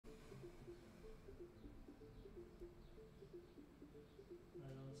I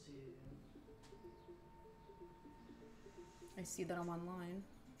don't see it yet. I see that I'm online.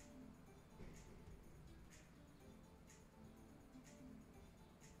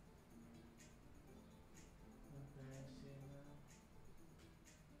 Okay, I see it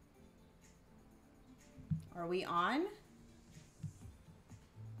now. Are we on?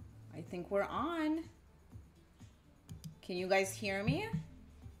 I think we're on. Can you guys hear me?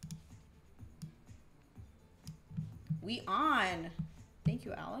 We on. Thank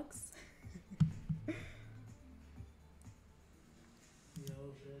you, Alex.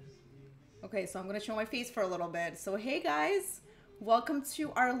 Okay, so I'm gonna show my face for a little bit. So hey guys, welcome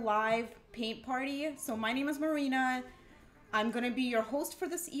to our live paint party. So my name is Marina. I'm gonna be your host for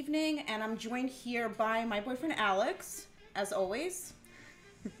this evening, and I'm joined here by my boyfriend Alex, as always.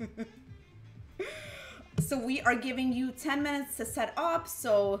 So we are giving you 10 minutes to set up,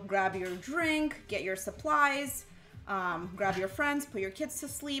 so grab your drink, get your supplies, grab your friends, put your kids to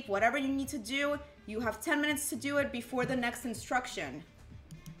sleep, whatever you need to do. You have 10 minutes to do it before the next instruction.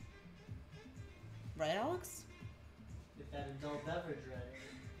 Right, Alex? Get that adult beverage ready.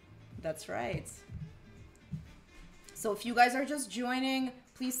 That's right. So if you guys are just joining,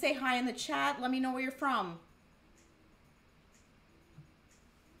 please say hi in the chat. Let me know where you're from.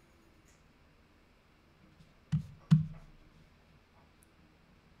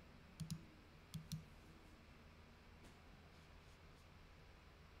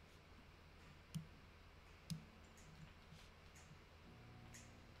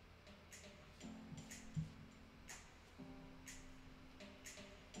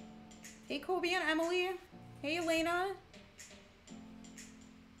 Hey, Kobe and Emily. Hey, Elena.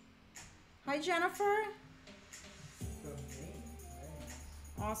 Hi, Jennifer.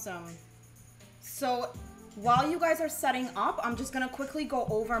 Awesome. So while you guys are setting up, I'm just gonna quickly go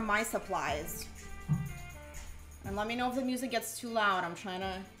over my supplies. And let me know if the music gets too loud. I'm trying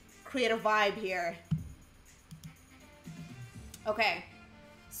to create a vibe here. Okay,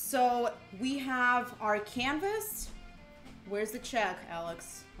 so we have our canvas. Where's the check,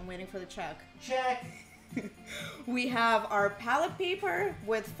 Alex? I'm waiting for the check. Check. We have our palette paper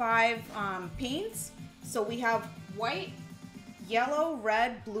with 5 paints. So we have white, yellow,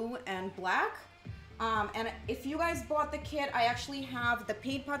 red, blue, and black. And if you guys bought the kit, I actually have the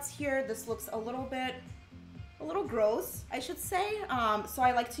paint pots here. This looks a little gross, I should say. So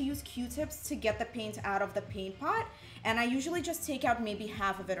I like to use Q-tips to get the paint out of the paint pot. And I usually just take out maybe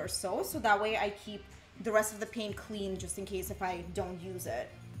half of it or so. So that way I keep the rest of the paint clean just in case if I don't use it.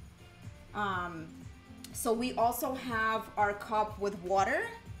 So we also have our cup with water.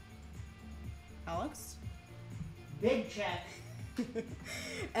 Alex? Big check.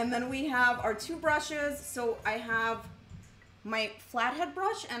 And then we have our 2 brushes. So I have my flathead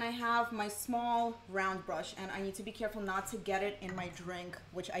brush and I have my small round brush, and I need to be careful not to get it in my drink,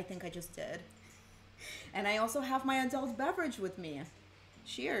 which I think I just did. And I also have my adult beverage with me.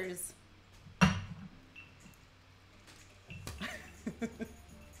 Cheers.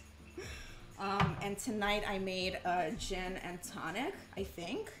 And tonight I made a gin and tonic, I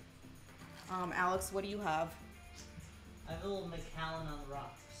think. Alex, what do you have? I have a little Macallan on the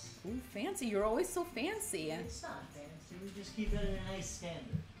rocks. Ooh, fancy. You're always so fancy. It's not fancy. We just keep it at a nice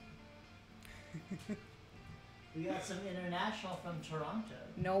standard. We got some international from Toronto.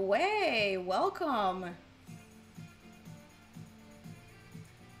 No way. Welcome.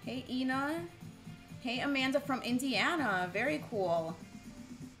 Hey, Ina. Hey, Amanda from Indiana. Very cool.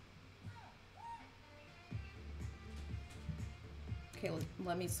 Okay,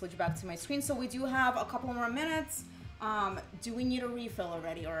 let me switch back to my screen. So we do have a couple more minutes. Do we need a refill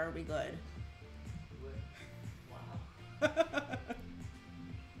already, or are we good? Wow.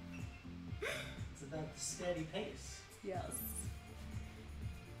 It's about the steady pace. Yes.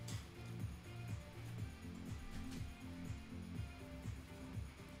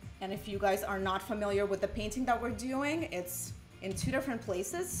 And if you guys are not familiar with the painting that we're doing, it's in 2 different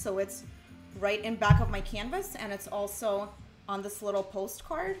places. So it's right in back of my canvas, and it's also on this little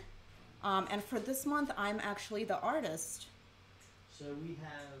postcard. And for this month, I'm actually the artist. So we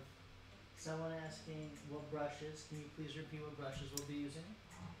have someone asking what brushes. Can you please repeat what brushes we'll be using?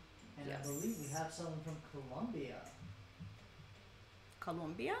 And Yes. I believe we have someone from Colombia.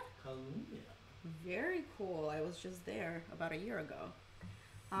 Colombia? Colombia. Very cool. I was just there about a year ago.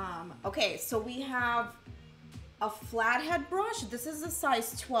 Okay, so we have a flathead brush. This is a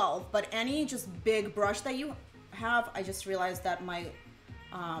size 12, but any just big brush that you have. I just realized that my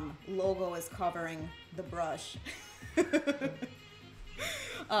logo is covering the brush.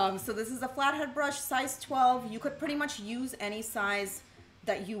 So this is a flathead brush, size 12. You could pretty much use any size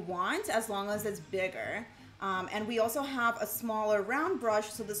that you want as long as it's bigger. And we also have a smaller round brush.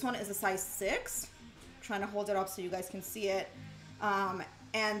 So this one is a size 6. I'm trying to hold it up so you guys can see it.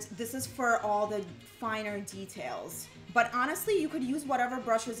 And this is for all the finer details. But honestly, you could use whatever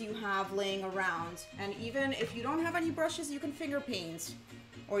brushes you have laying around. And even if you don't have any brushes, you can finger paint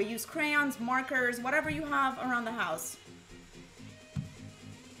or use crayons, markers, whatever you have around the house.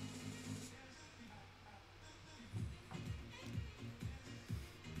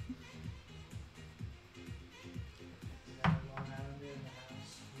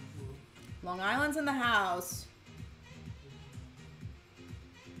 Long Island's in the house.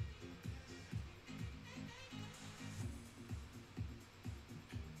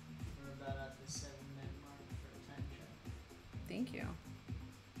 We're about at the 7-minute mark for a time check. Thank you.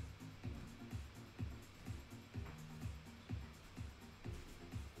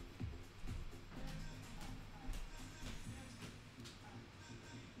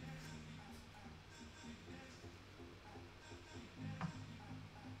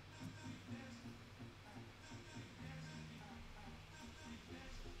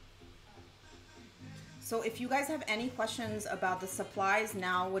 So if you guys have any questions about the supplies,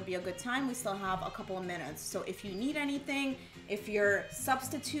 now would be a good time. We still have a couple of minutes. So if you need anything, if you're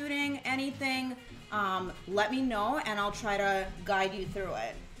substituting anything, let me know and I'll try to guide you through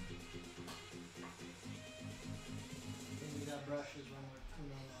it. We got brushes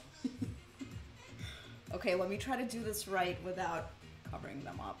when we're Okay, let me try to do this right without covering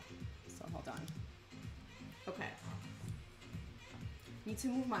them up. So hold on. Okay. Need to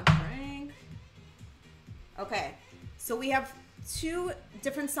move my crank. Okay, so we have 2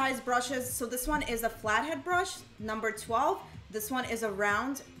 different size brushes. So this one is a flathead brush, number 12. This one is a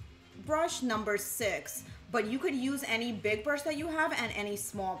round brush, number 6. But you could use any big brush that you have and any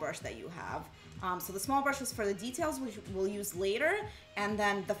small brush that you have. So the small brush is for the details, which we'll use later. And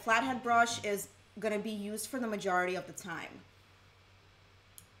then the flathead brush is gonna be used for the majority of the time.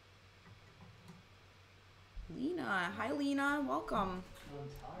 Lena, hi Lena, welcome.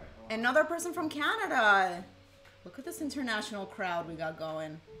 Another person from Canada. Look at this international crowd we got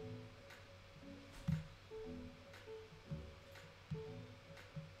going.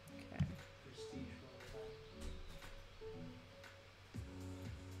 Okay.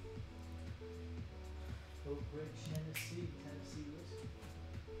 Oak Ridge, Tennessee whiskey.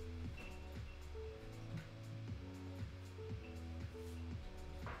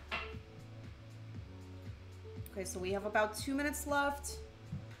 Okay, so we have about 2 minutes left.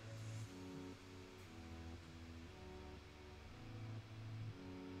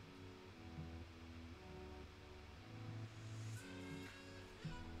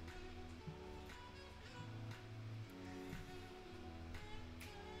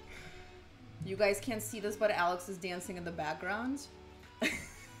 You guys can't see this, but Alex is dancing in the background.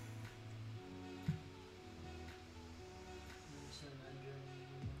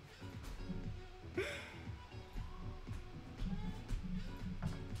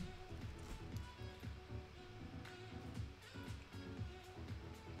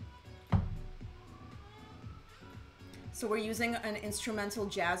 So we're using an instrumental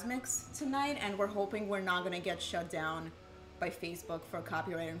jazz mix tonight, and we're hoping we're not gonna get shut down by Facebook for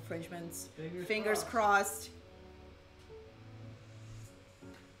copyright infringements. Fingers crossed.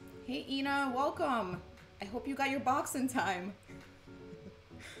 Hey Ina, welcome. I hope you got your box in time.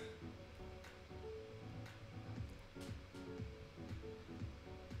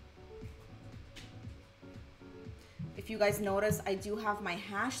 If you guys notice, I do have my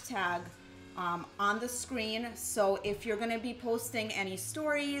hashtag on the screen. So if you're gonna be posting any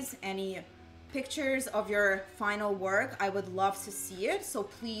stories, any pictures of your final work, I would love to see it. So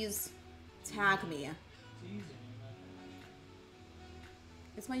please tag me.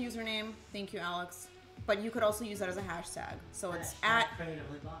 It's my username. Thank you, Alex. But you could also use that as a hashtag. So it's at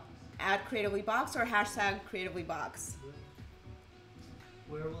Creatively Box or hashtag Creatively Box.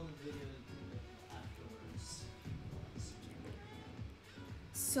 Where will the video be afterwards?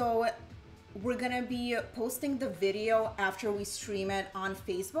 So we're gonna be posting the video after we stream it on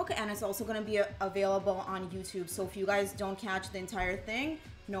Facebook, and it's also gonna be available on YouTube. So if you guys don't catch the entire thing,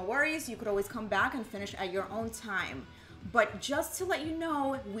 no worries, you could always come back and finish at your own time. But just to let you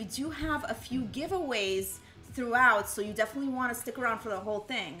know, we do have a few giveaways throughout, so you definitely want to stick around for the whole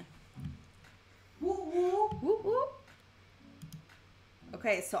thing. Woo woo, woo woo.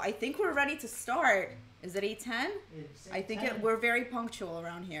 Okay, so I think we're ready to start. Is it 8:10? I think we're very punctual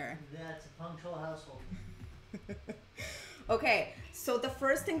around here. That's a punctual household. Okay, so the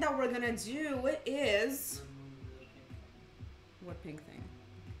first thing that we're gonna do is... What pink thing?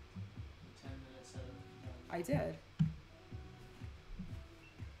 10 minutes of... I did.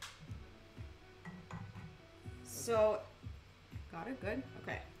 So, got it, good,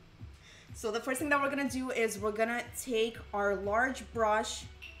 okay. So the first thing that we're gonna do is we're gonna take our large brush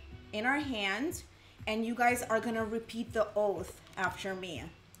in our hand, and you guys are gonna repeat the oath after me.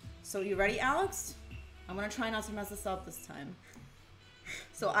 So you ready, Alex? I'm gonna try not to mess this up this time.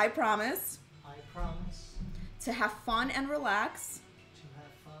 So I promise. I promise. To have fun and relax. To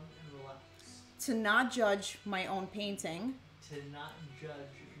have fun and relax. To not judge my own painting. To not judge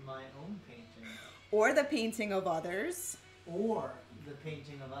my own painting. Or the painting of others. Or the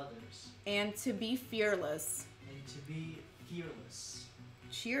painting of others. And to be fearless. And to be fearless.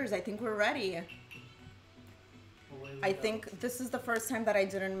 Cheers, I think we're ready. I think this is the first time that I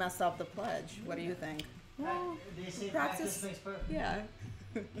didn't mess up the pledge. What do you think? Well, they say practice makes perfect. Yeah.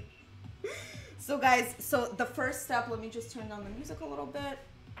 So guys, so the first step, let me just turn down the music a little bit.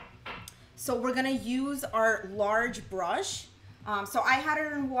 So we're gonna use our large brush. So I had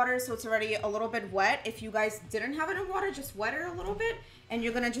it in water, so it's already a little bit wet. If you guys didn't have it in water, just wet it a little bit, and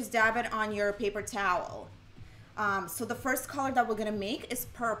you're gonna just dab it on your paper towel. So the first color that we're gonna make is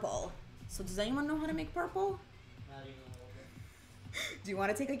purple. So does anyone know how to make purple? Not even a little bit. Do you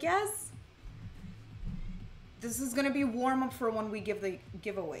want to take a guess? This is gonna be warm up for when we give the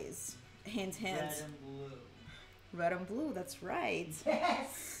giveaways. Hint, hint. Red and blue. Red and blue, that's right.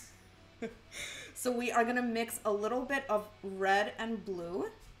 Yes! So we are gonna mix a little bit of red and blue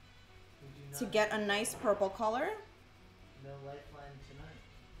to get a nice purple color. No lifeline tonight.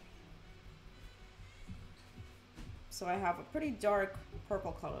 So I have a pretty dark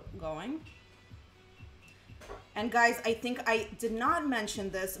purple color going. And guys, I think I did not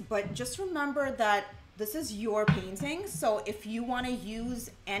mention this, but just remember that this is your painting. So if you want to use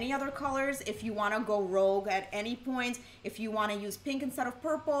any other colors, if you want to go rogue at any point, if you want to use pink instead of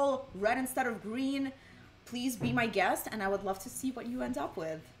purple, red instead of green, please be my guest, and I would love to see what you end up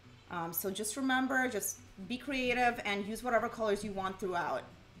with. So just remember, just be creative and use whatever colors you want throughout.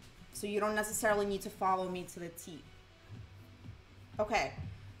 So you don't necessarily need to follow me to the T. Okay,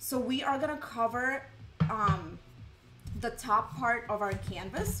 so we are gonna cover the top part of our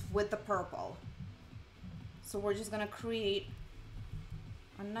canvas with the purple. So we're just gonna create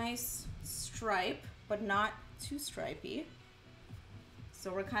a nice stripe, but not too stripy.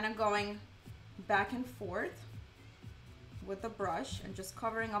 So we're kind of going back and forth with the brush and just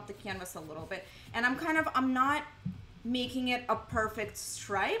covering up the canvas a little bit. And I'm not making it a perfect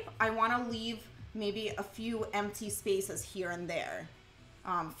stripe. I wanna leave maybe a few empty spaces here and there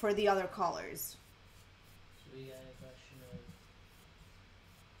for the other colors. So we got a question of,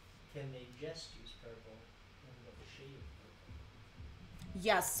 can they just use purple and what the shade of purple?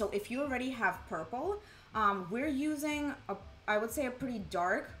 Yes, so if you already have purple, we're using, I would say a pretty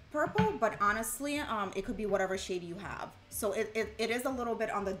dark purple, but honestly, it could be whatever shade you have. So it is a little bit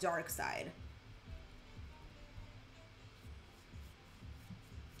on the dark side.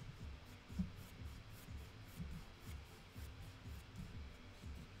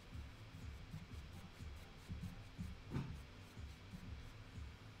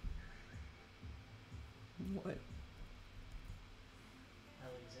 What?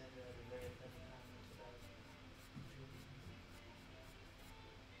 Alexander had a very funny comment about Julie.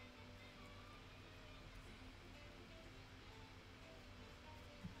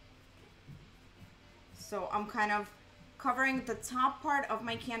 So I'm kind of covering the top part of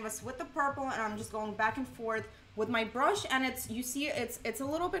my canvas with the purple, and I'm just going back and forth with my brush, and you see it's a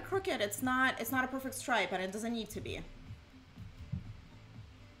little bit crooked. It's not a perfect stripe, and it doesn't need to be.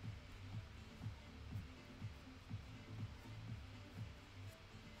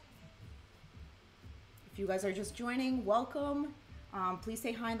 If you guys are just joining, welcome. Please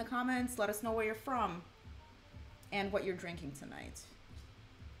say hi in the comments. Let us know where you're from and what you're drinking tonight.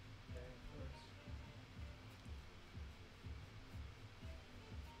 Okay, of course.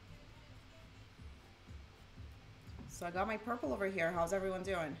 So I got my purple over here. How's everyone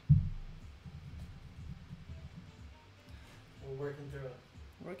doing? We're working through it.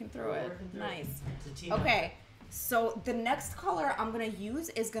 Working through We're it. working through Nice. it. It's a team Okay, so the next color I'm gonna use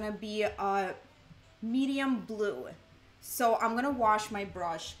is gonna be a medium blue. So I'm gonna wash my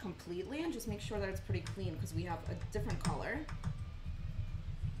brush completely and just make sure that it's pretty clean because we have a different color.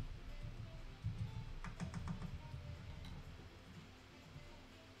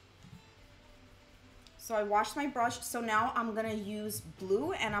 So I washed my brush, so now I'm gonna use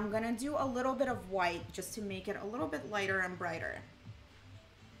blue, and I'm gonna do a little bit of white just to make it a little bit lighter and brighter.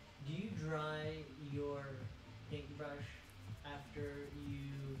 Do you dry your paintbrush after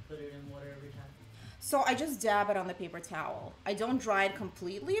you put it in water every time? So I just dab it on the paper towel. I don't dry it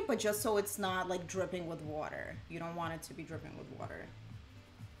completely, but just so it's not like dripping with water. You don't want it to be dripping with water.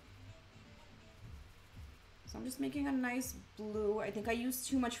 So I'm just making a nice blue. I think I used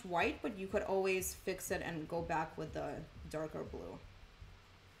too much white, but you could always fix it and go back with the darker blue.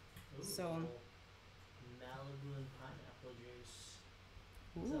 Ooh, So Malibu and pineapple juice.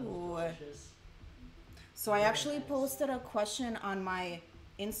 ooh. Sounds delicious. So I Very actually nice. posted a question on my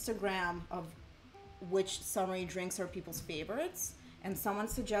Instagram of which summery drinks are people's favorites, and someone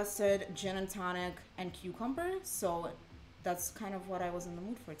suggested gin and tonic and cucumber. So that's kind of what I was in the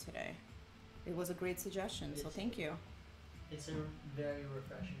mood for today. It was a great suggestion, so thank you. It's a very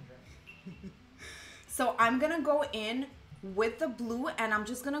refreshing drink. So I'm gonna go in with the blue, and I'm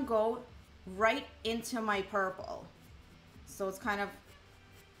just gonna go right into my purple. So it's kind of,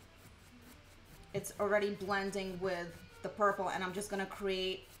 it's already blending with the purple, and I'm just gonna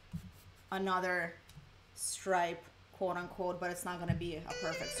create another stripe, quote unquote, but it's not gonna be a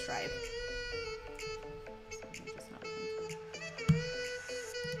perfect stripe.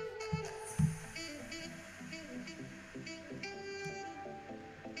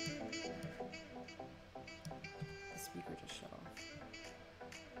 The speaker just shut off.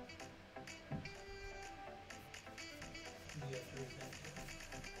 Do you have to reconnect it?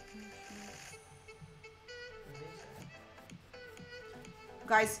 I think so.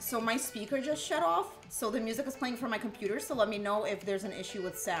 Guys, so my speaker just shut off, so the music is playing from my computer, so let me know if there's an issue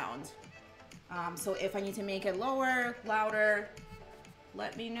with sound. So if I need to make it lower, louder,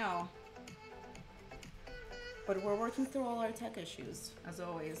 let me know. But we're working through all our tech issues, as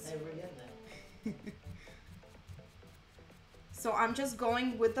always. Hey, we're getting there. So I'm just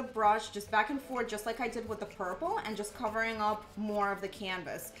going with the brush, just back and forth, just like I did with the purple, and just covering up more of the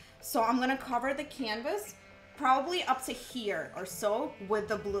canvas. So I'm gonna cover the canvas probably up to here or so with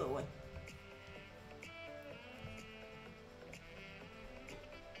the blue. The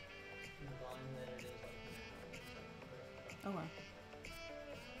volume that it is like now. Okay.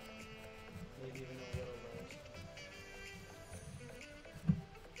 Maybe even a little less.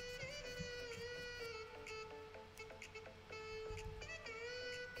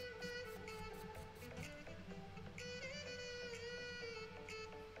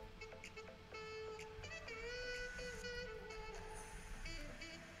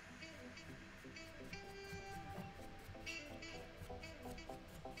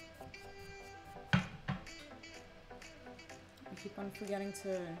 I keep on forgetting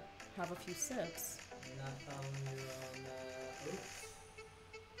to have a few sips. You're not following your own oats.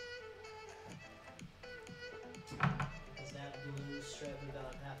 Is that blue stripe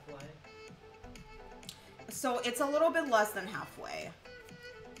about halfway? So it's a little bit less than halfway.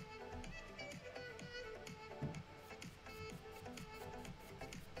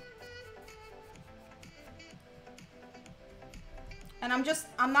 And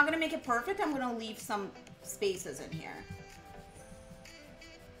I'm not gonna make it perfect, I'm gonna leave some spaces in here.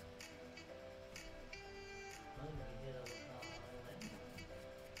 I'm gonna get a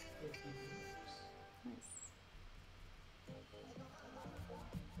 50 meters. Nice. You should take it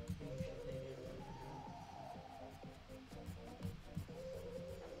with you.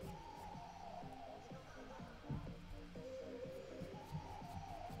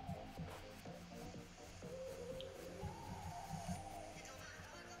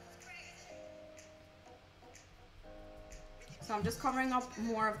 So I'm just covering up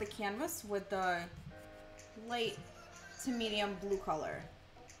more of the canvas with the light to medium blue color.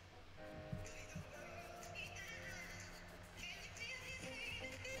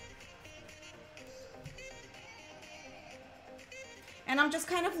 And I'm just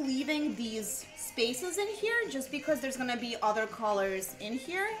kind of leaving these spaces in here just because there's gonna be other colors in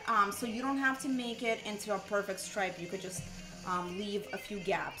here. So you don't have to make it into a perfect stripe. You could just leave a few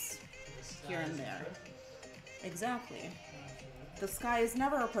gaps here and there. Exactly. The sky is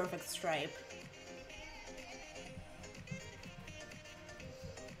never a perfect stripe.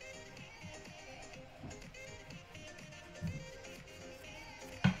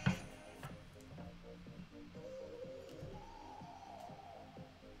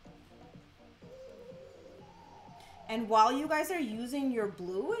 And while you guys are using your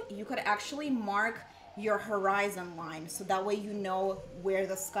blue, you could actually mark your horizon line so that way you know where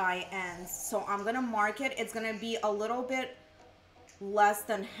the sky ends. So I'm gonna mark it. It's gonna be a little bit less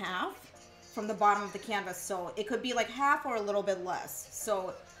than half from the bottom of the canvas. So it could be like half or a little bit less.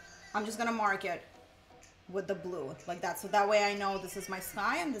 So I'm just gonna mark it with the blue like that. So that way I know this is my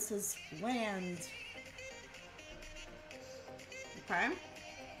sky and this is land. Okay.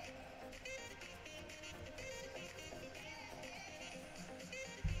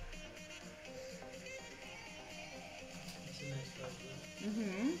 It's a nice color blue.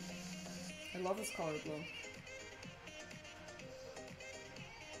 Mm-hmm. I love this color blue.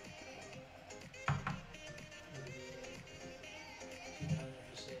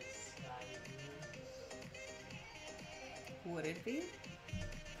 it be?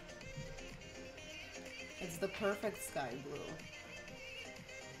 It's the perfect sky blue.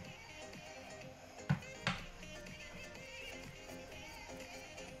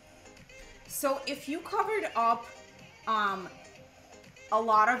 So if you covered up a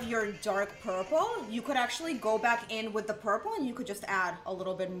lot of your dark purple, you could actually go back in with the purple and you could just add a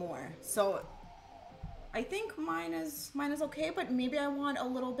little bit more. So I think mine is okay, but maybe I want a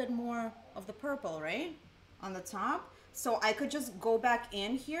little bit more of the purple, right? On the top. So I could just go back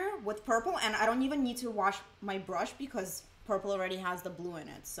in here with purple, and I don't even need to wash my brush because purple already has the blue in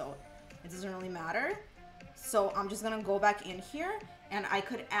it, so it doesn't really matter. So I'm just gonna go back in here and I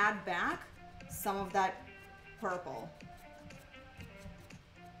could add back some of that purple.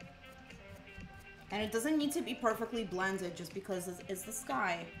 And it doesn't need to be perfectly blended just because it's the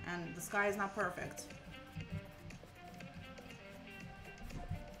sky, and the sky is not perfect.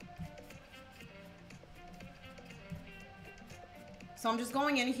 So I'm just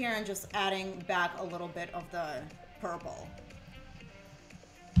going in here and just adding back a little bit of the purple.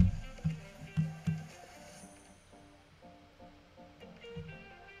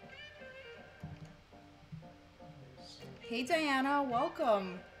 Hey Diana,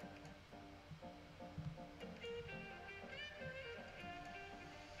 welcome.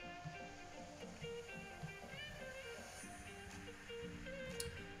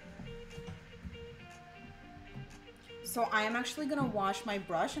 So I am actually gonna wash my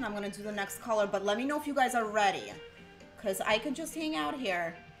brush and I'm gonna do the next color, but let me know if you guys are ready, because I could just hang out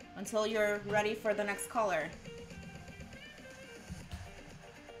here until you're ready for the next color.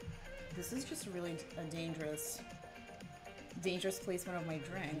 This is just really a dangerous placement of my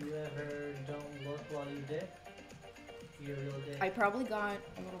drink. You ever don't look while you dip? You're a real dick. I probably got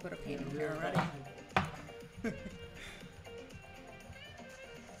a little bit of paint in here already.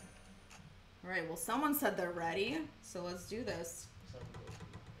 Alright, well someone said they're ready, so let's do this.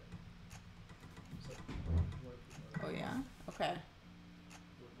 Oh yeah? Okay.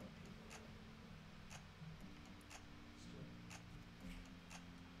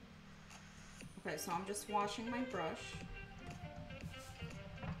 Okay, so I'm just washing my brush.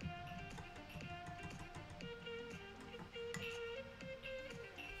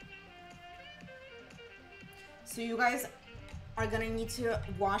 So you guys are gonna need to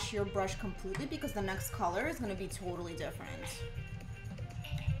wash your brush completely because the next color is gonna be totally different.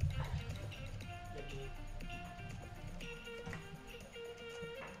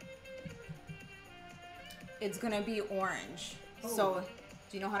 It's gonna be orange. Oh. So,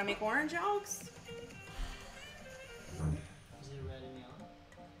 do you know how to make orange, Alex? Is it red and yellow?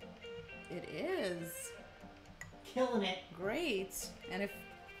 It is. Killing it. Great. And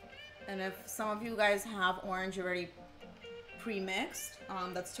if some of you guys have orange already pre-mixed,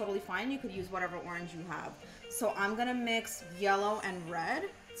 that's totally fine. You could use whatever orange you have. So I'm gonna mix yellow and red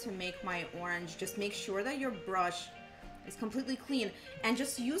to make my orange. Just make sure that your brush is completely clean, and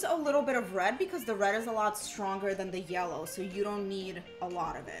just use a little bit of red because the red is a lot stronger than the yellow, so you don't need a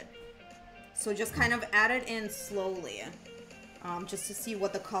lot of it. So just kind of add it in slowly, just to see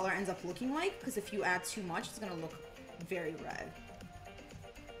what the color ends up looking like, because if you add too much, it's gonna look very red.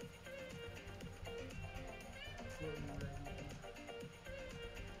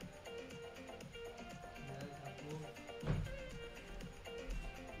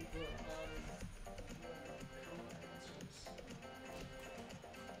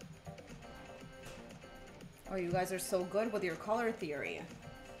 Oh, you guys are so good with your color theory.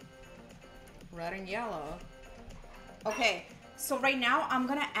 Red and yellow. Okay, so right now I'm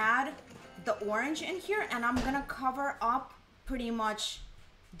gonna add the orange in here and I'm gonna cover up pretty much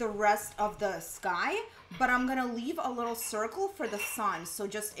the rest of the sky, but I'm gonna leave a little circle for the sun. So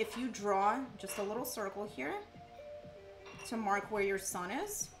just if you draw just a little circle here to mark where your sun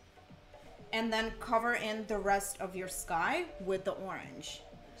is, and then cover in the rest of your sky with the orange.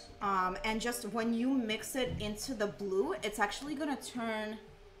 And just when you mix it into the blue, it's actually gonna turn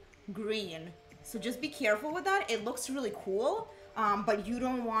green. So just be careful with that. It looks really cool, but you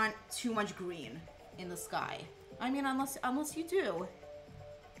don't want too much green in the sky. I mean, unless you do.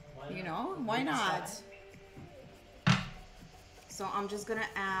 You know, why not? So I'm just gonna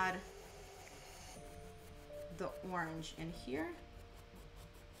add the orange in here.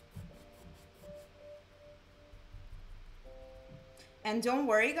 And don't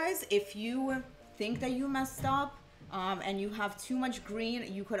worry guys, if you think that you messed up and you have too much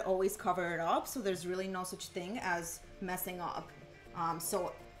green, you could always cover it up. So there's really no such thing as messing up.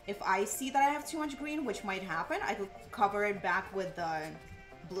 So if I see that I have too much green, which might happen, I could cover it back with the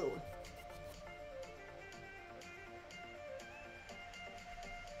blue.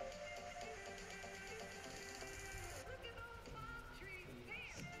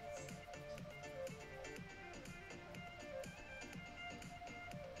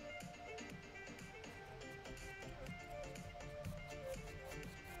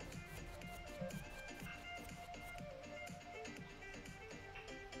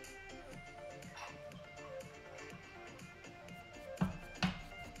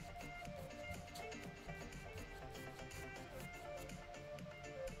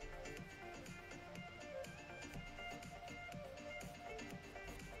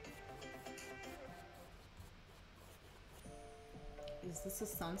 Is this a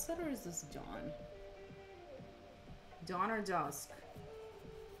sunset or is this dawn? Dawn or dusk?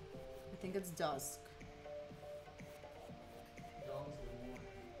 I think it's dusk. Dawn's the morning.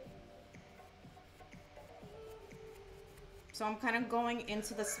 So I'm kind of going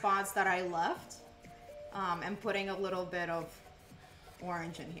into the spots that I left, and putting a little bit of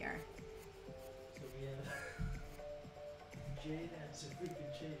orange in here. So we have Jade asked if we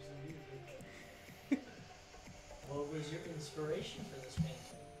could change the music. What was your inspiration for this painting?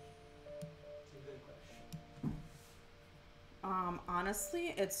 It's a good question.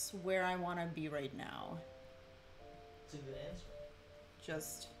 Honestly, it's where I want to be right now. It's a good answer.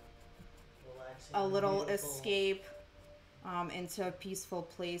 Just Relaxing. a little beautiful. escape into a peaceful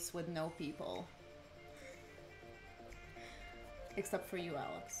place with no people. Except for you,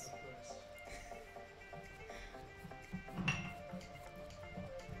 Alex. Of course.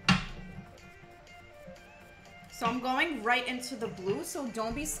 So I'm going right into the blue, so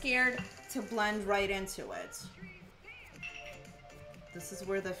don't be scared to blend right into it. This is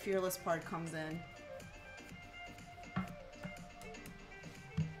where the fearless part comes in.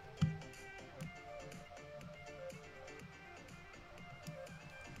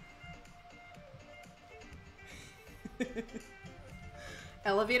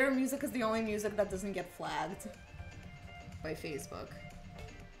 Elevator music is the only music that doesn't get flagged by Facebook.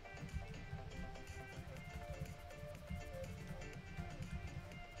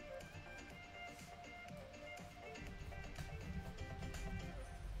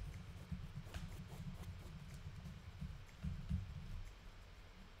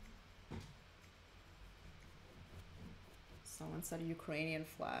 Someone said a Ukrainian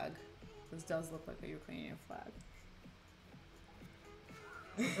flag. This does look like a Ukrainian flag.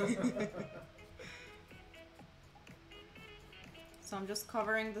 So I'm just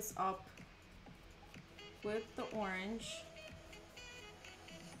covering this up with the orange.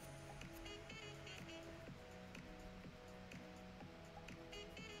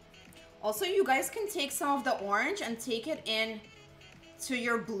 Also, you guys can take some of the orange and take it in to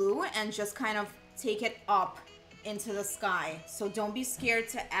your blue and just kind of take it up into the sky. So don't be scared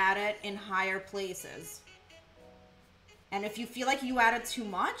to add it in higher places. And if you feel like you added too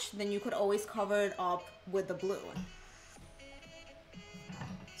much, then you could always cover it up with the blue.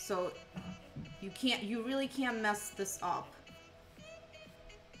 So you really can't mess this up.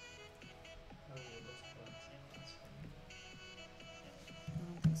 Oh, that's I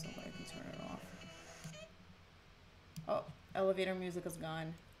don't think so, but I can turn it off. Oh, elevator music is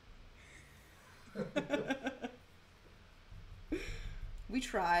gone. We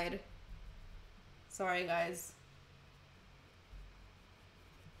tried. Sorry, guys.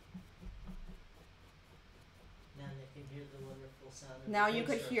 Now they can hear the wonderful sound of Now the you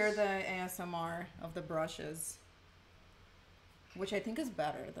could paint hear strokes. the ASMR of the brushes, which I think is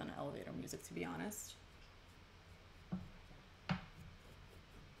better than elevator music, to be honest.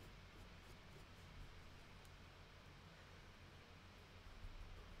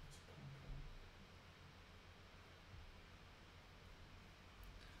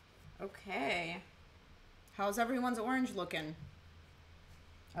 Okay. How's everyone's orange looking?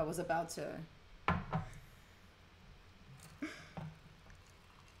 I was about to...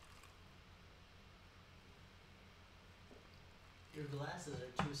 Your glasses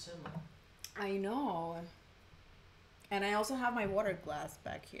are too similar. I know. And I also have my water glass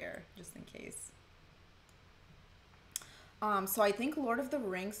back here, just in case. So I think Lord of the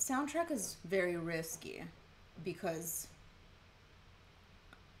Rings soundtrack is very risky because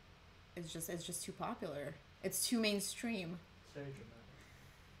it's just too popular. It's too mainstream. It's very dramatic.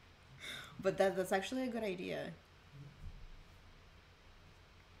 But that's actually a good idea.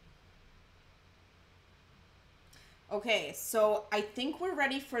 Okay, so I think we're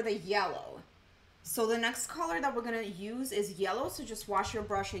ready for the yellow. So the next color that we're gonna use is yellow, so just wash your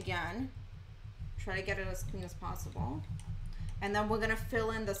brush again. Try to get it as clean as possible. And then we're gonna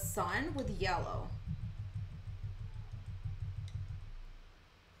fill in the sun with yellow.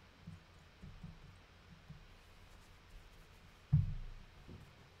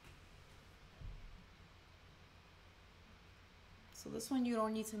 So this one you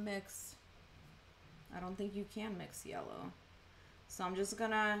don't need to mix. I don't think you can mix yellow. So I'm just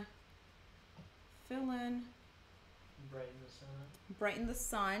gonna fill in, Brighten the sun up. brighten the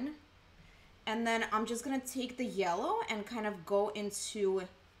sun. And then I'm just gonna take the yellow and kind of go into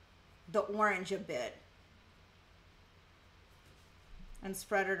the orange a bit. And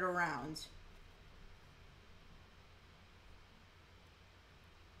spread it around.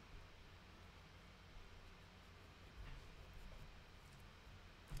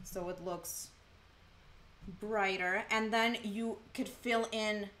 So it looks brighter, and then you could fill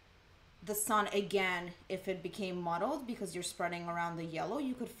in the sun again if it became muddled because you're spreading around the yellow.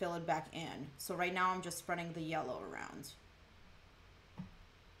 You could fill it back in. So right now I'm just spreading the yellow around.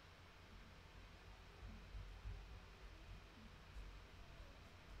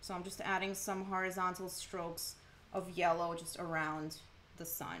 So I'm just adding some horizontal strokes of yellow just around the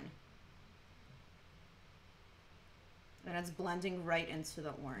sun. And it's blending right into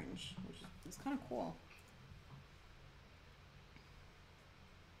the orange, which is kind of cool.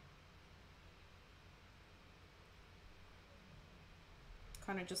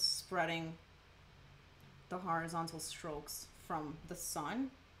 Kind of just spreading the horizontal strokes from the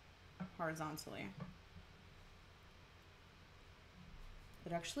sun horizontally.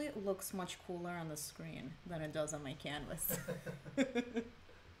 It actually looks much cooler on the screen than it does on my canvas.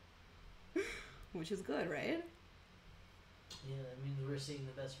 Which is good, right? Yeah, that means we're seeing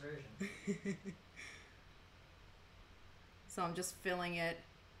the best version. So I'm just filling it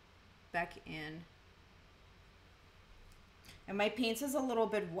back in. And my paint is a little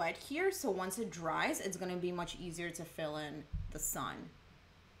bit wet here, so once it dries, it's going to be much easier to fill in the sun.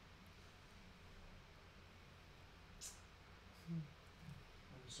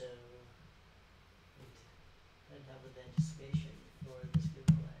 So, I'd have with anticipation for this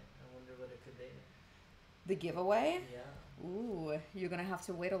giveaway. I wonder what it could be. The giveaway? Yeah. Ooh, you're going to have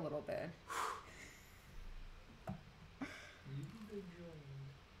to wait a little bit.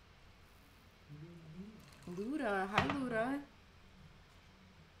 Luda, hi Luda.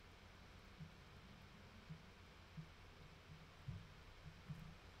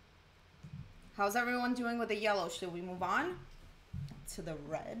 How's everyone doing with the yellow? Should we move on to the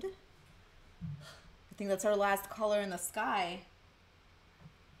red? I think that's our last color in the sky.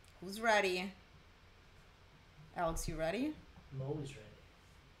 Who's ready? Alex, you ready? I'm always ready.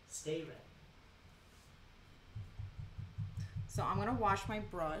 Stay ready. So I'm gonna wash my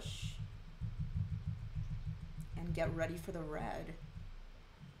brush and get ready for the red.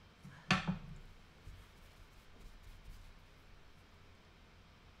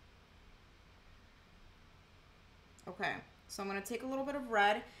 Okay, so I'm gonna take a little bit of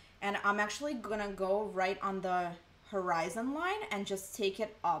red and I'm actually gonna go right on the horizon line and just take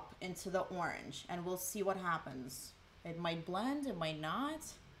it up into the orange and we'll see what happens. It might blend, it might not.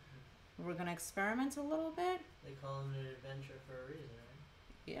 We're gonna experiment a little bit. They call it an adventure for a reason,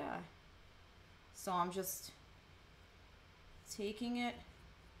 right? Yeah. So I'm just taking it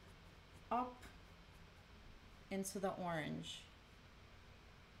up into the orange.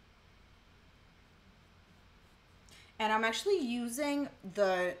 And I'm actually using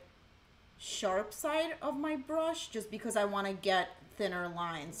the sharp side of my brush just because I want to get thinner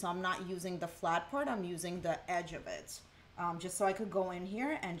lines. So I'm not using the flat part, I'm using the edge of it. Just so I could go in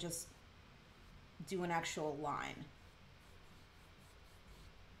here and just do an actual line.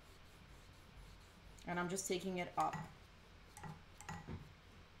 And I'm just taking it up.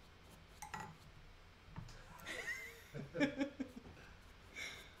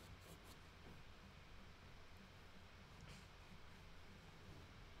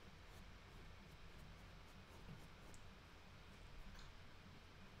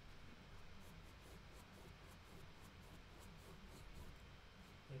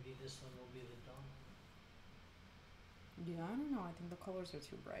 Maybe this one will be the dawn. Yeah, I don't know. I think the colors are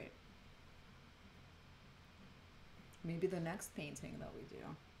too bright. Maybe the next painting that we do.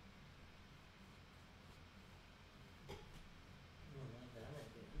 I don't like that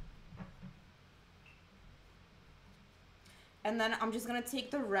idea. And then I'm just gonna take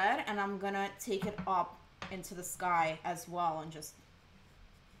the red and I'm gonna take it up into the sky as well and just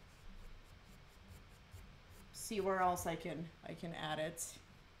see where else I can add it.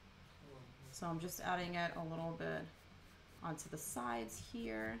 So I'm just adding it a little bit onto the sides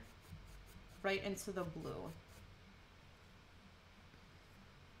here, right into the blue.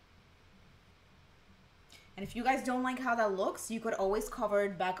 And if you guys don't like how that looks, you could always cover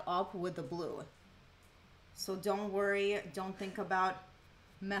it back up with the blue. So don't worry, don't think about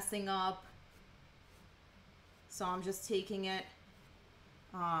messing up. So I'm just taking it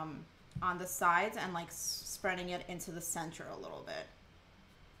on the sides and like spreading it into the center a little bit.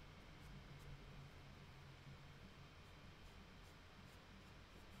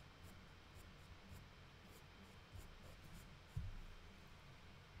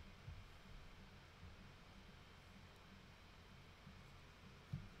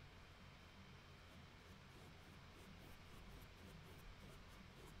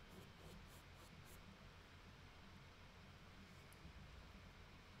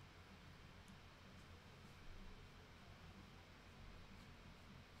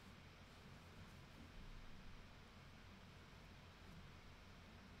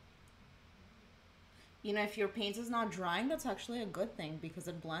 You know, if your paint is not drying, that's actually a good thing because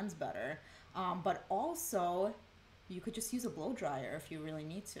it blends better. But also, you could just use a blow dryer if you really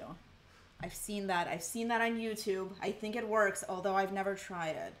need to. I've seen that. I've seen that on YouTube. I think it works, although I've never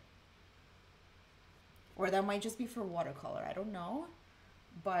tried it. Or that might just be for watercolor. I don't know.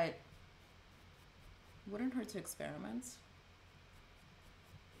 But wouldn't hurt to experiment.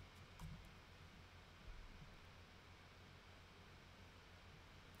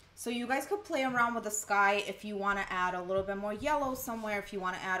 So you guys could play around with the sky if you want to add a little bit more yellow somewhere, if you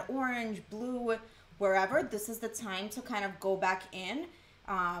want to add orange, blue, wherever. This is the time to kind of go back in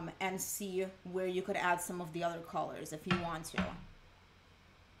and see where you could add some of the other colors if you want to.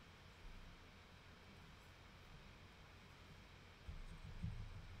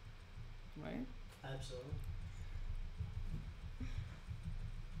 Right? Absolutely.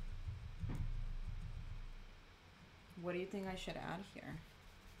 What do you think I should add here?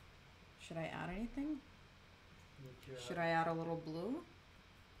 Should I add anything? Should I add a little blue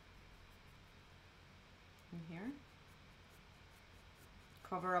in here?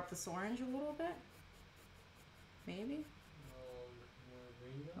 Cover up this orange a little bit? Maybe? More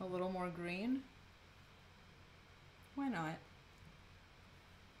green. A little more green? Why not?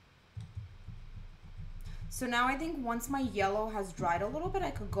 So now I think once my yellow has dried a little bit,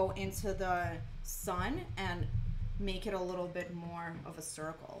 I could go into the sun and make it a little bit more of a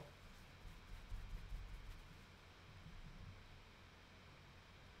circle.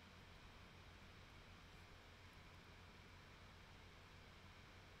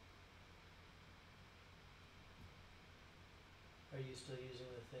 Are you still using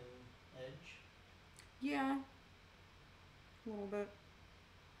the thin edge? Yeah, a little bit.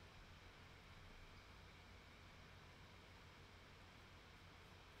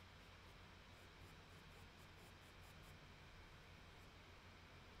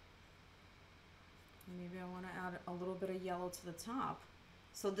 Maybe I want to add a little bit of yellow to the top.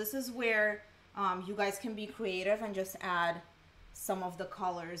 So this is where you guys can be creative and just add some of the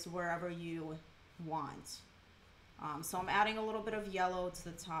colors wherever you want. So I'm adding a little bit of yellow to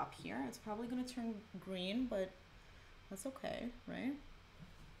the top here. It's probably going to turn green, but that's okay, right?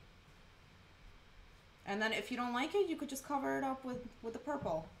 And then if you don't like it, you could just cover it up with the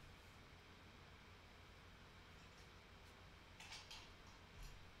purple.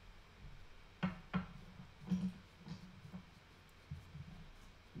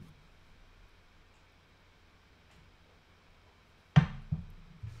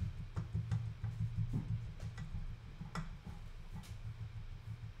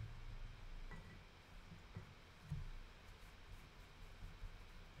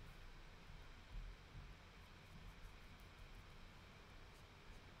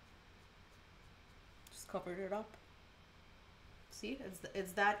 Covered it up. See,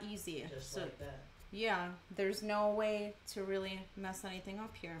 it's that easy. Just like that. Yeah, there's no way to really mess anything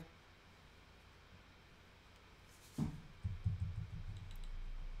up here.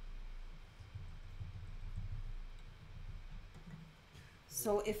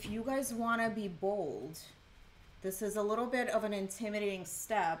 So if you guys want to be bold, this is a little bit of an intimidating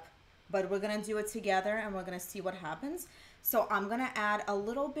step, but we're going to do it together and we're going to see what happens. So I'm going to add a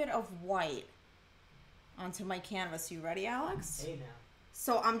little bit of white onto my canvas. You ready, Alex? Hey now.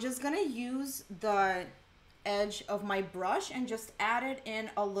 So I'm just gonna use the edge of my brush and just add it in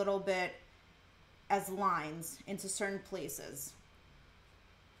a little bit as lines into certain places.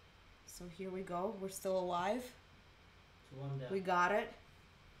 So here we go. We're still alive. So one down. We got it.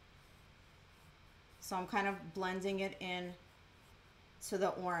 So I'm kind of blending it in to the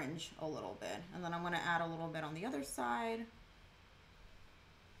orange a little bit. And then I'm gonna add a little bit on the other side.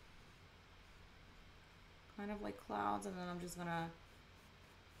 Kind of like clouds, and then I'm just gonna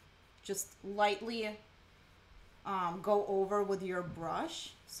lightly go over with your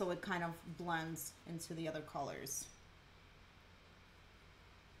brush so it kind of blends into the other colors.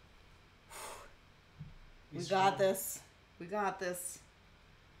 We got this. We got this.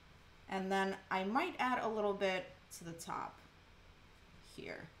 And then I might add a little bit to the top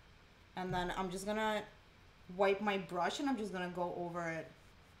here. And then I'm just gonna wipe my brush and I'm just gonna go over it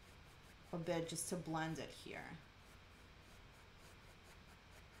a bit just to blend it here.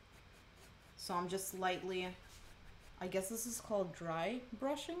 So I'm just lightly, I guess this is called dry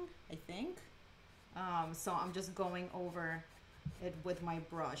brushing, I think. So I'm just going over it with my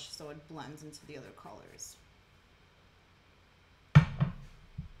brush so it blends into the other colors. How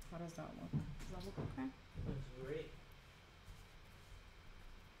does that look? Does that look okay? Looks great.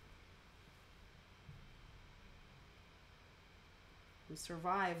 We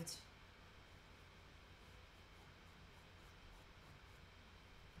survived.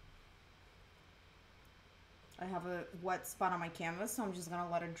 I have a wet spot on my canvas, so I'm just gonna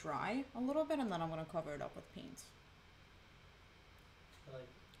let it dry a little bit, and then I'm gonna cover it up with paint. Like,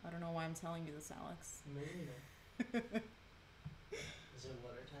 I don't know why I'm telling you this, Alex. me neither. Is it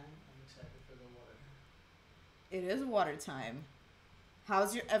water time? I'm excited for the water. It is water time.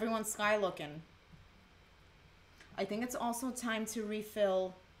 How's everyone's sky looking? I think it's also time to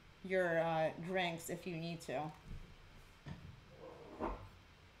refill your drinks if you need to.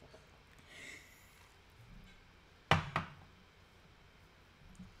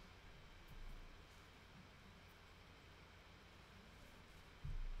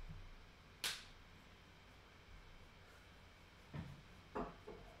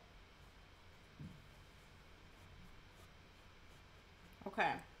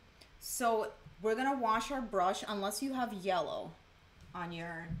 Okay, so we're gonna wash our brush unless you have yellow on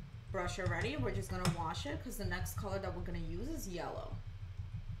your brush already. We're just gonna wash it because the next color that we're gonna use is yellow.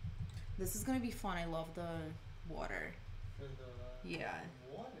 This is gonna be fun. I love the water. For the Yeah.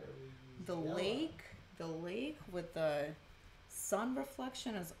 water, we use The yellow. lake with the sun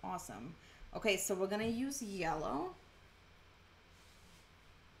reflection is awesome. Okay, so we're gonna use yellow.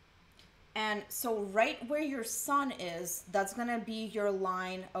 And so right where your sun is, that's gonna be your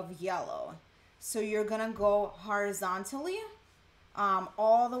line of yellow. So you're gonna go horizontally,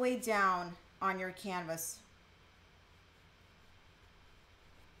 all the way down on your canvas.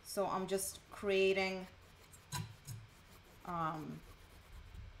 So I'm just creating, I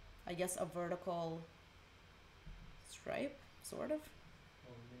guess a vertical stripe, sort of.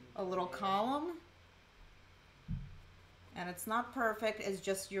 A little column. And it's not perfect, it's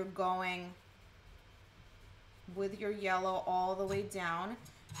just you're going with your yellow all the way down,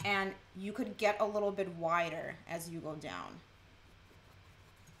 and you could get a little bit wider as you go down.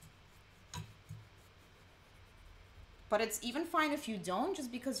 But it's even fine if you don't,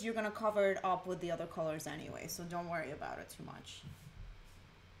 just because you're gonna cover it up with the other colors anyway, so don't worry about it too much.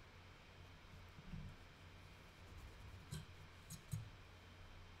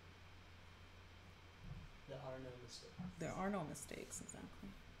 There are no mistakes. There are no mistakes, exactly.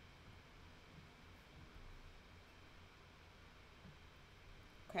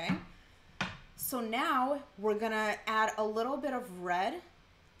 Okay, so now we're gonna add a little bit of red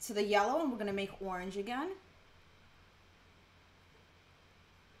to the yellow, and we're gonna make orange again.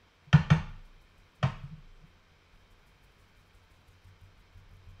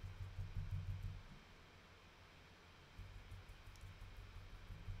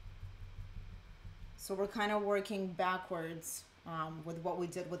 So we're kind of working backwards with what we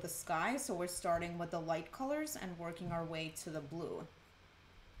did with the sky. So we're starting with the light colors and working our way to the blue.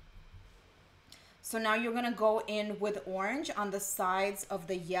 So now you're gonna go in with orange on the sides of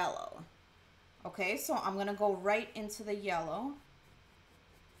the yellow. Okay, so I'm gonna go right into the yellow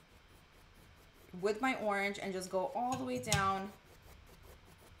with my orange and just go all the way down.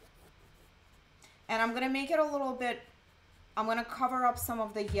 And I'm gonna make it a little bit, I'm gonna cover up some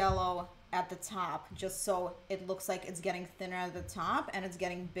of the yellow at the top, just so it looks like it's getting thinner at the top and it's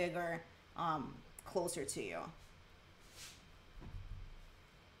getting bigger closer to you.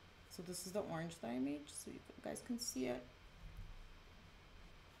 So this is the orange that I made, just so you guys can see it.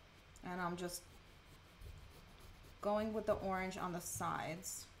 And I'm just going with the orange on the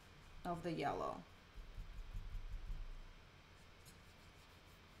sides of the yellow.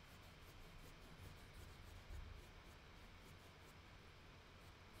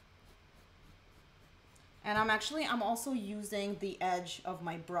 And I'm also using the edge of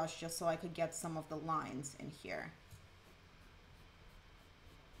my brush just so I could get some of the lines in here.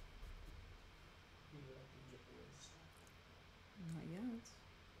 Not yet.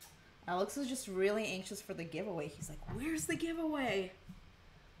 Alex is just really anxious for the giveaway. He's like, where's the giveaway?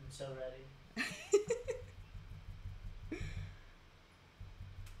 I'm so ready.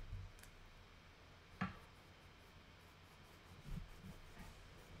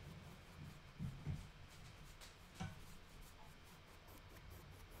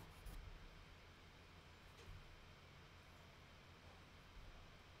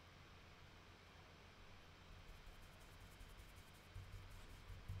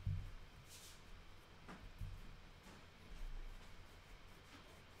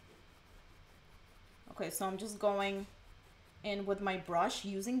 Okay, so I'm just going in with my brush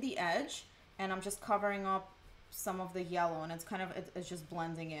using the edge, and I'm just covering up some of the yellow, and it's just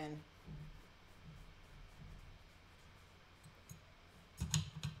blending in.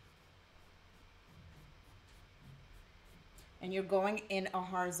 And you're going in a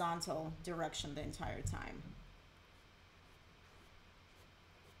horizontal direction the entire time.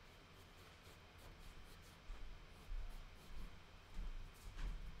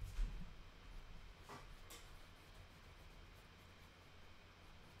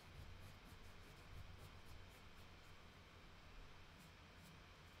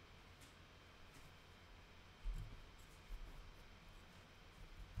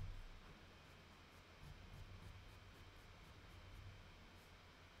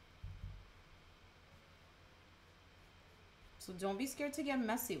 So don't be scared to get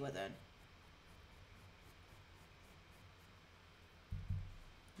messy with it.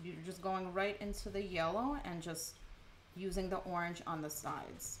 You're just going right into the yellow and just using the orange on the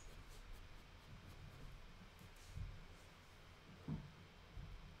sides.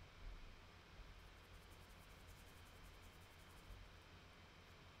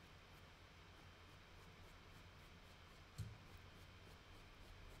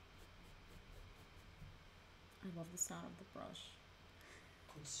 I love the sound of the brush.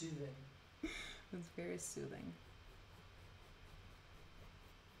 It's soothing. It's very soothing.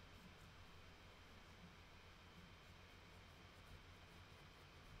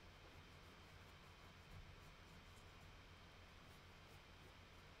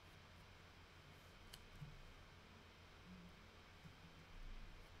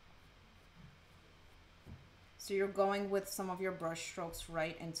 So you're going with some of your brush strokes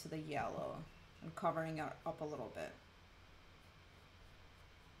right into the yellow and covering it up a little bit.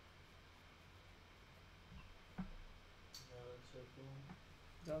 That looks so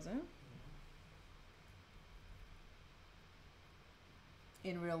cool. Does it?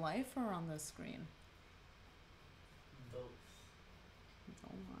 In real life or on the screen? Both.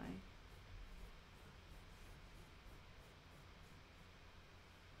 Oh my.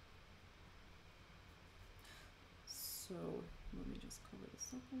 So let me just cover this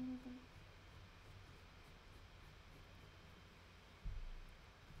up a little bit.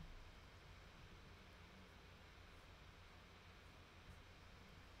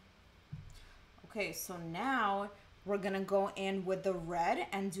 Okay, so now we're gonna go in with the red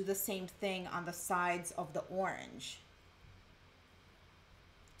and do the same thing on the sides of the orange.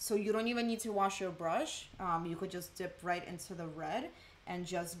 So you don't even need to wash your brush. You could just dip right into the red and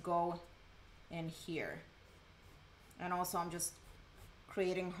just go in here. And also I'm just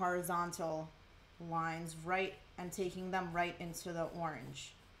creating horizontal lines right and taking them right into the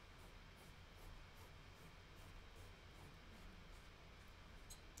orange.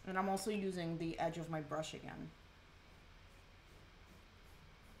 And I'm also using the edge of my brush again.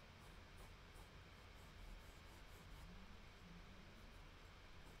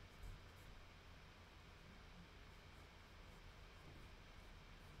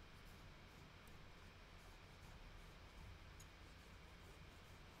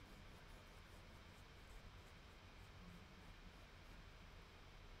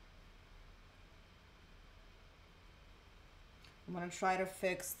 I'm gonna try to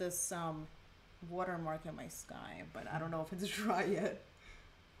fix this watermark in my sky, but I don't know if it's dry yet.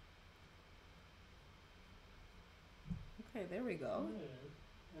 Okay, there we go.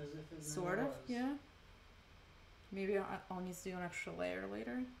 As if it Sort of, was. yeah. Maybe I'll need to do an extra layer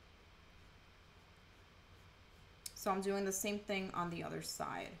later. So I'm doing the same thing on the other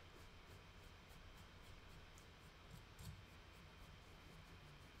side.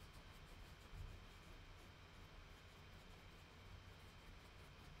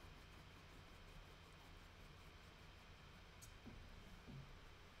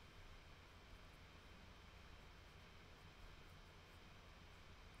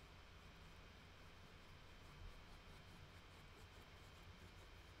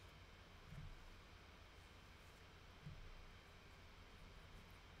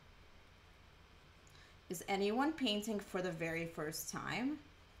 Is anyone painting for the very first time?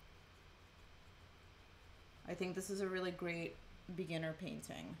 I think this is a really great beginner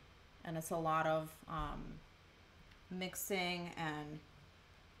painting, and it's a lot of mixing and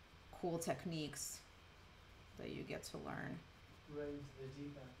cool techniques that you get to learn. Right into the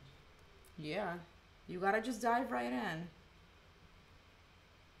deep end. Yeah, you gotta just dive right in.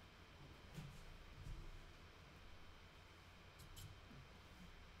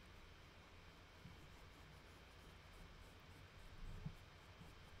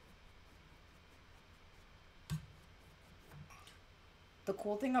 The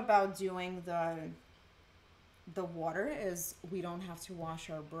cool thing about doing the water is we don't have to wash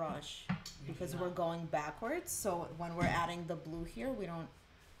our brush because we're going backwards. So when we're adding the blue here, we don't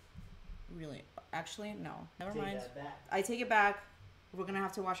really, actually, no, never mind. Take that back. I take it back. We're gonna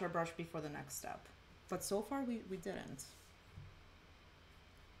have to wash our brush before the next step. But so far we didn't.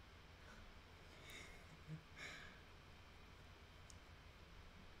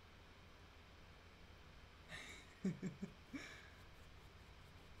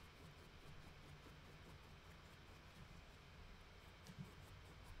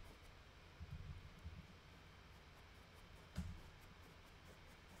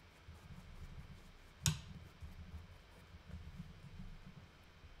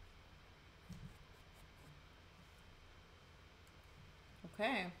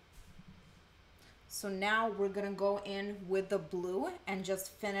 Okay. So now we're gonna go in with the blue and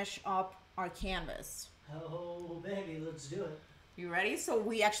just finish up our canvas. Oh, baby, let's do it. You ready? So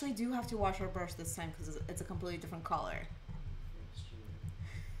we actually do have to wash our brush this time because it's a completely different color. Yes,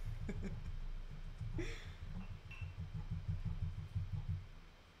 Julie.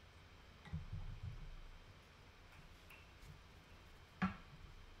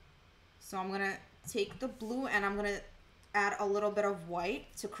 So I'm gonna take the blue and I'm gonna add a little bit of white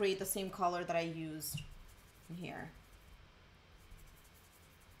to create the same color that I used in here.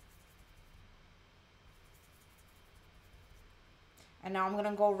 And now I'm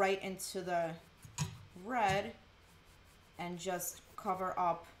gonna go right into the red and just cover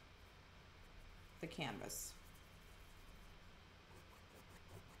up the canvas.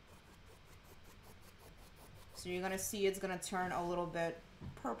 So you're gonna see it's gonna turn a little bit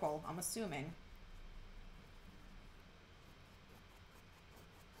purple, I'm assuming.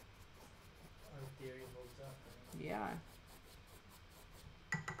 Our theory holds up, right? Yeah.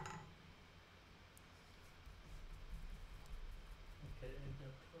 It could end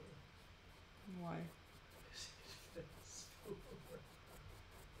up purple. Why?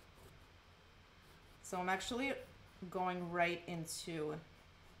 So I'm actually going right into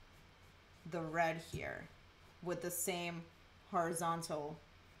the red here with the same horizontal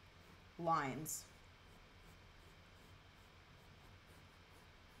lines.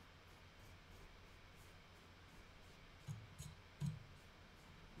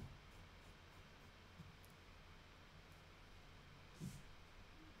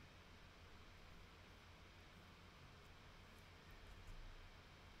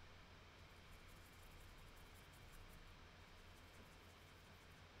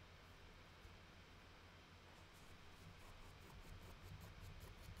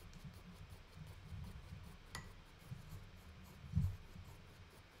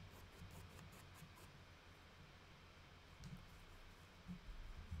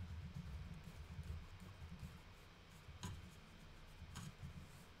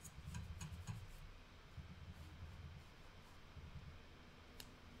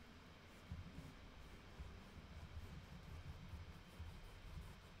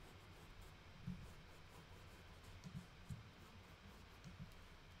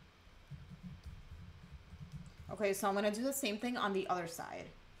 Okay, so I'm gonna do the same thing on the other side.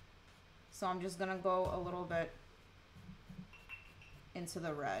 So I'm just gonna go a little bit into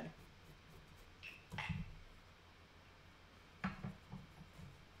the red. I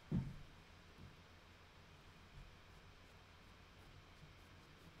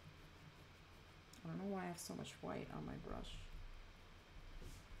don't know why I have so much white on my brush.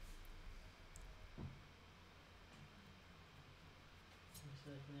 Looks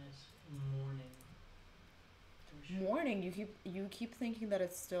like a nice morning. Morning, you keep thinking that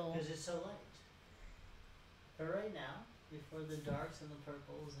it's still. Because it's so light. But right now, before the darks and the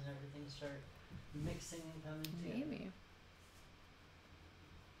purples and everything start mixing and coming together. Maybe.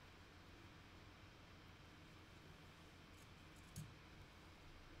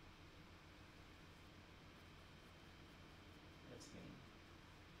 That's me.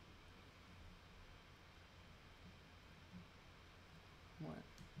 What?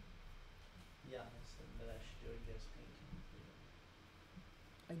 Yeah, I said that I should do a guest painting for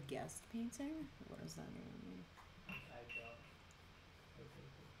you. A guest painting? What does that even mean? $5 for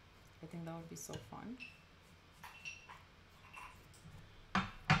paper. I think that would be so fun.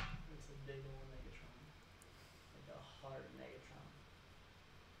 It's a big old Negatron. Like a hard Negatron.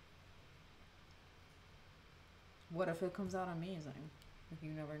 What if it comes out amazing? Like,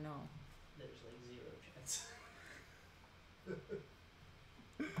 you never know. There's like 0 chance.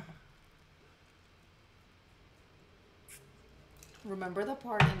 Remember the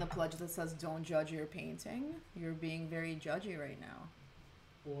part in the pledge that says don't judge your painting? You're being very judgy right now.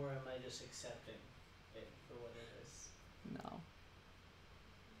 Or am I just accepting it for what it is? No.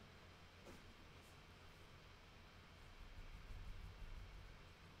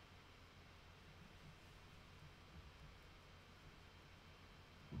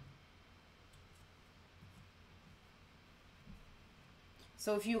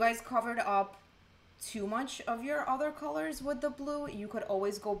 So if you guys covered up too much of your other colors with the blue, you could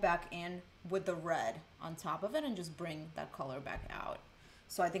always go back in with the red on top of it and just bring that color back out.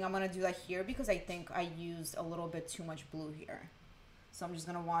 So I think I'm gonna do that here because I think I used a little bit too much blue here. So I'm just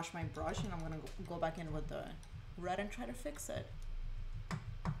gonna wash my brush and I'm gonna go back in with the red and try to fix it.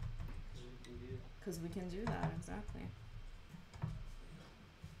 Because we can do that, exactly.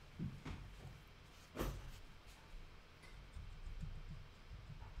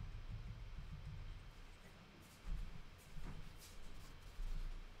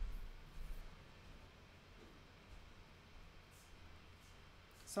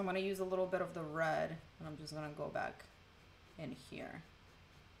 So I'm going to use a little bit of the red, and I'm just going to go back in here.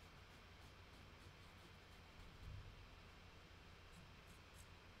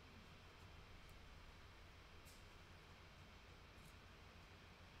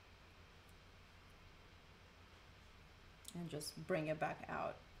 And just bring it back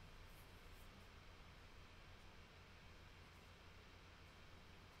out.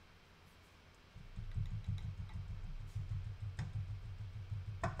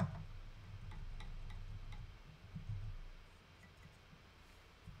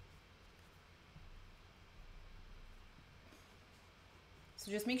 So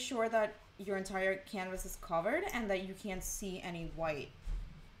just make sure that your entire canvas is covered and that you can't see any white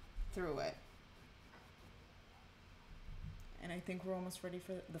through it. And I think we're almost ready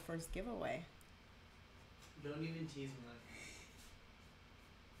for the first giveaway. Don't even tease me like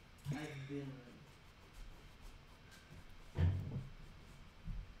that. I've been ready.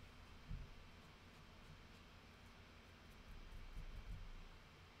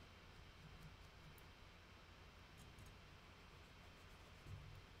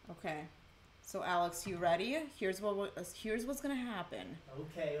 Okay. So Alex, you ready? Here's what's gonna happen.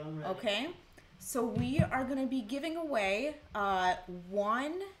 Okay, I'm ready. Okay. So we are gonna be giving away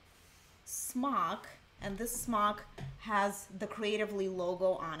one smock, and this smock has the Creatively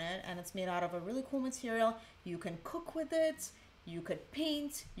logo on it, and it's made out of a really cool material. You can cook with it, you could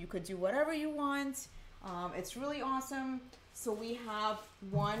paint, you could do whatever you want. It's really awesome. So we have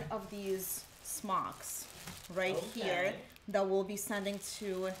one of these smocks right here that we'll be sending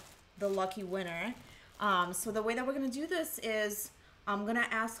to the lucky winner. So the way that we're gonna do this is I'm gonna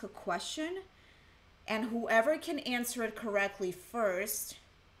ask a question, and whoever can answer it correctly first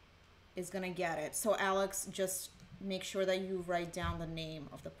is gonna get it. So Alex, just make sure that you write down the name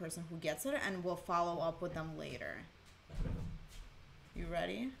of the person who gets it, and we'll follow up with them later. You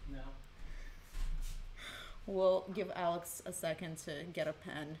ready? No. We'll give Alex a second to get a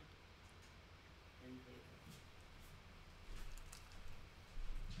pen.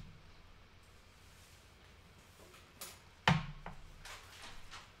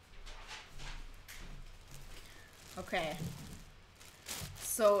 Okay.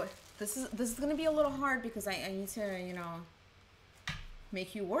 So this is gonna be a little hard because I need to, you know,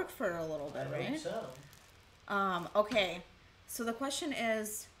 make you work for it a little bit, right? I hope so. Okay. So the question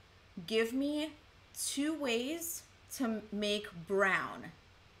is, give me 2 ways to make brown.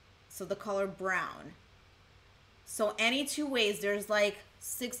 So the color brown. So any 2 ways, there's like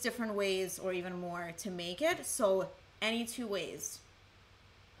 6 different ways or even more to make it. So any 2 ways.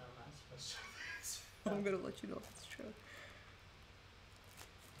 How am I supposed to I'm gonna let you know if it's true.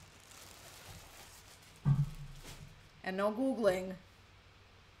 And no Googling.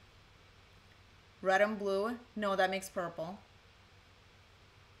 Red and blue. No, that makes purple.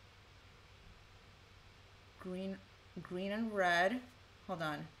 Green and red. Hold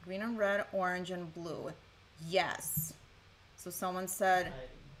on. Green and red, orange and blue. Yes. So someone said,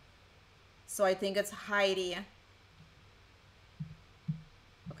 so I think it's Heidi.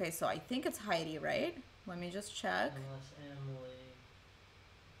 Okay, so I think it's Heidi, right? Let me just check. Unless Emily.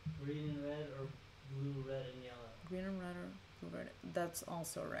 Green and red or blue, red, and yellow. Green and red or blue, red. That's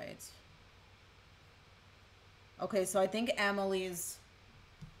also right. Okay, so I think Emily's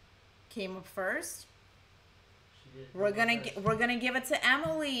came up first. She did. We're gonna give it to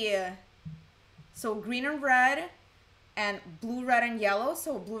Emily. So green and red, and blue, red, and yellow.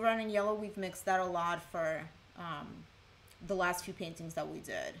 So blue, red, and yellow, we've mixed that a lot for the last few paintings that we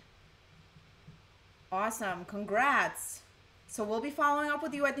did. Awesome, congrats. So we'll be following up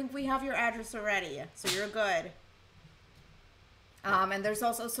with you. I think we have your address already, so you're good. And there's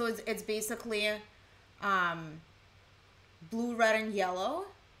also, so it's basically blue, red, and yellow,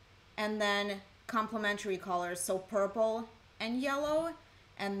 and then complementary colors, so purple and yellow,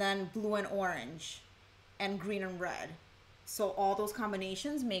 and then blue and orange, and green and red. So all those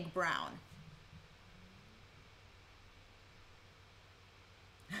combinations make brown.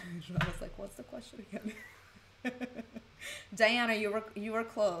 I was like, what's the question again? Diana, you were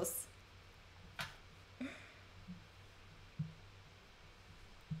close.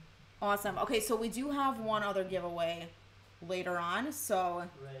 Awesome. Okay, so we do have one other giveaway later on, so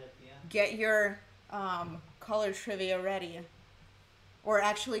Right at the end. get your color trivia ready, or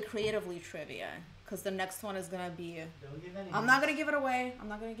actually creatively trivia, because the next one is gonna be. Don't give any. I'm not gonna give it away. I'm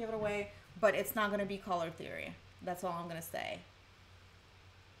not gonna give it away, but it's not gonna be color theory. That's all I'm gonna say.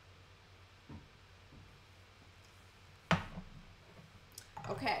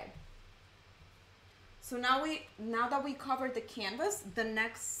 Okay. So now that we covered the canvas, the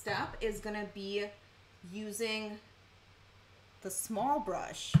next step is gonna be using the small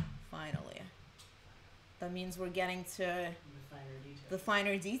brush, finally. That means we're getting to the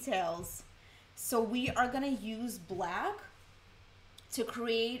finer details. So we are gonna use black to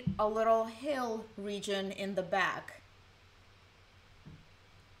create a little hill region in the back.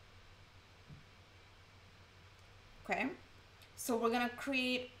 Okay, so we're gonna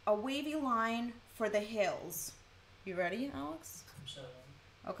create a wavy line for the hills. You ready, Alex? I'm so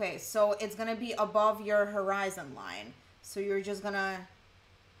Okay, so it's gonna be above your horizon line. So you're just gonna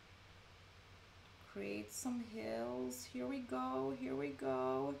create some hills. Here we go, here we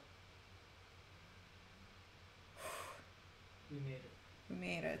go. we made it. We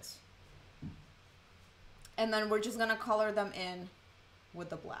made it. And then we're just gonna color them in with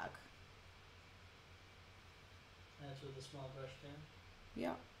the black. That's with a small brush down.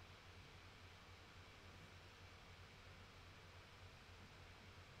 Yeah.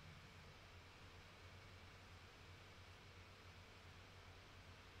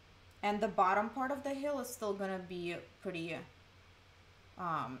 And the bottom part of the hill is still gonna be pretty,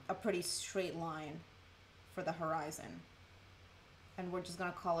 a pretty straight line for the horizon. And we're just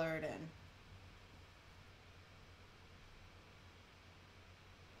gonna color it in.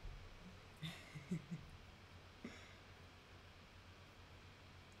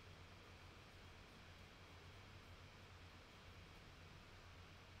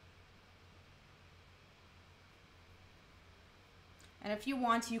 And if you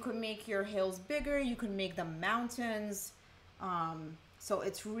want, you could make your hills bigger, you could make them mountains. So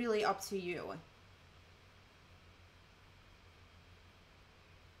it's really up to you.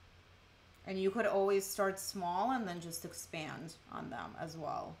 And you could always start small and then just expand on them as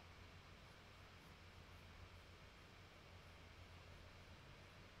well.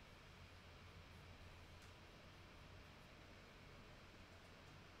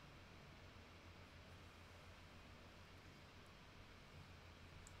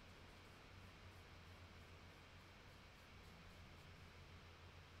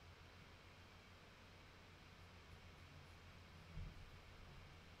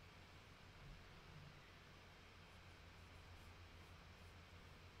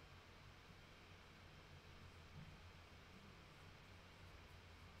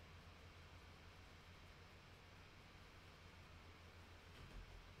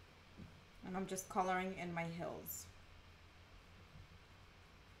 And I'm just coloring in my hills.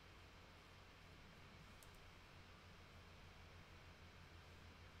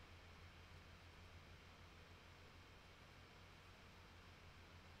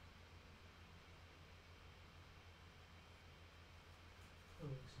 Oh,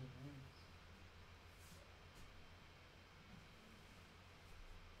 looks so nice.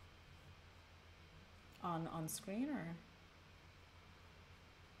 On screen or?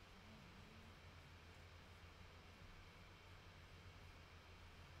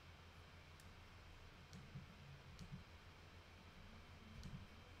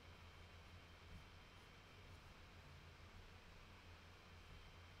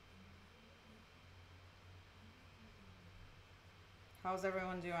 How's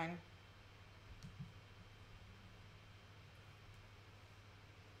everyone doing?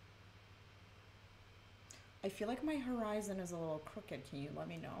 I feel like my horizon is a little crooked. Can you let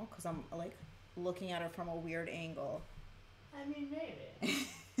me know? Because I'm like looking at it from a weird angle. I mean, maybe.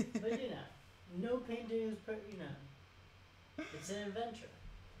 But you know, no painting is you know, it's an adventure.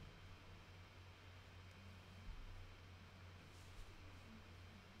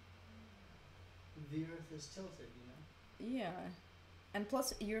 The earth is tilted, you know? Yeah. And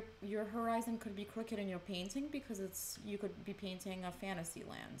plus your horizon could be crooked in your painting because it's you could be painting a fantasy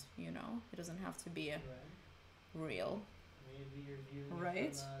land, you know? It doesn't have to be real. Maybe you're viewing right?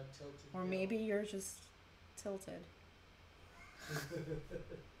 it from a tilted Or hill. maybe you're just tilted.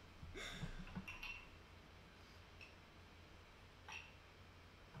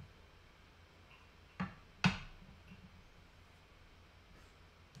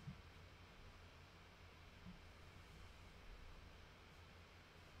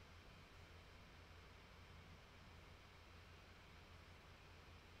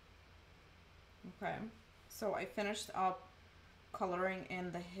 Okay, so I finished up coloring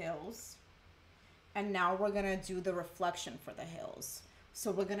in the hills, and now we're gonna do the reflection for the hills.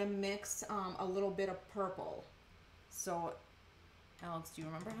 So we're gonna mix a little bit of purple. So, Alex, do you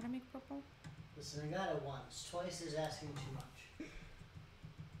remember how to make purple? Listen, I got it once. Twice is asking too much.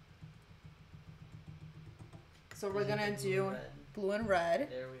 So we're Is it gonna the do red? blue and red.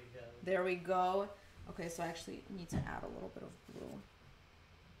 There we go. There we go. Okay, so I actually need to add a little bit of blue.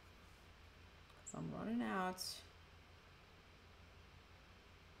 Because I'm running out.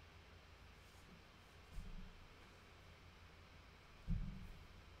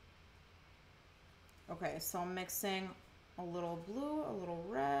 Okay, so I'm mixing a little blue, a little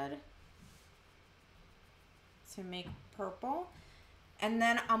red to make purple. And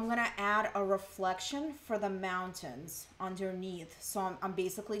then I'm gonna add a reflection for the mountains underneath. So I'm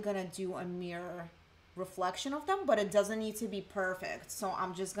basically gonna do a mirror reflection of them, but it doesn't need to be perfect. So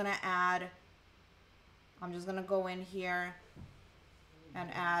I'm just gonna go in here and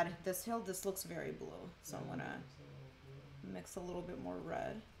add this hill. This looks very blue. So I'm gonna mix a little bit more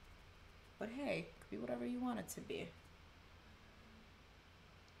red. But hey, it could be whatever you want it to be.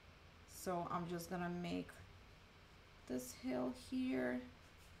 So I'm just gonna make this hill here.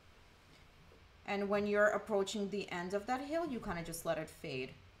 And when you're approaching the end of that hill, you kind of just let it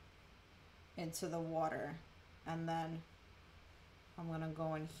fade into the water. And then I'm gonna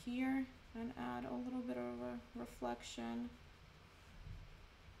go in here and add a little bit of a reflection.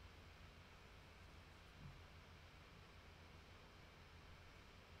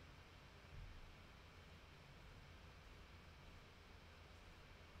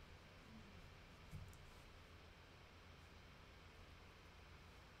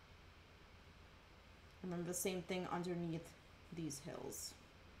 And then the same thing underneath these hills.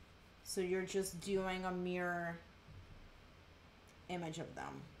 So you're just doing a mirror image of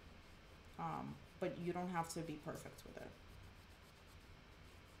them. But you don't have to be perfect with it.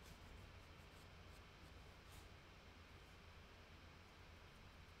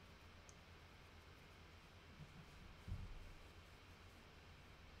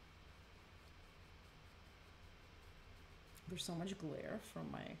 There's so much glare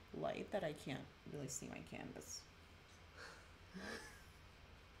from my light that I can't really see my canvas.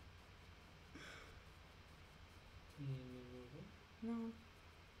 No.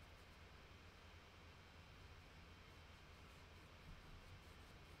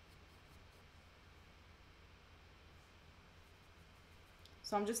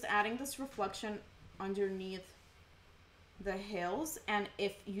 So I'm just adding this reflection underneath the hills, and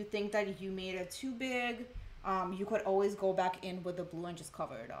if you think that you made it too big, you could always go back in with the blue and just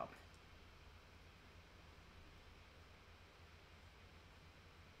cover it up.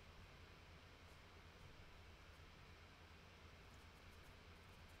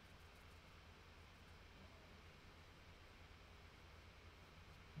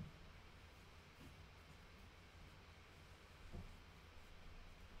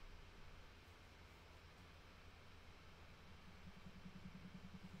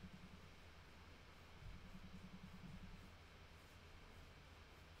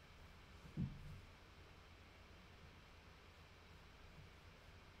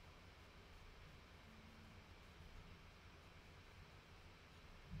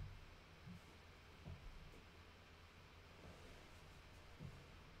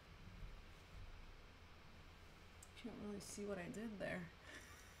 Can't really see what I did there.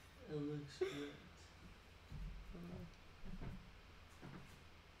 It looks great.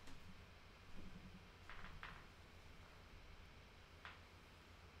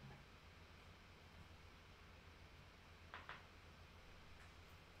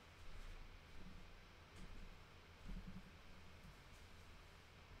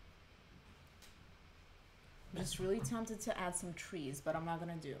 I'm just really tempted to add some trees, but I'm not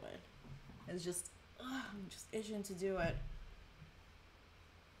gonna do it. It's just, I'm just itching to do it.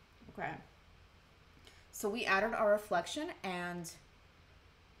 Okay. So we added our reflection, and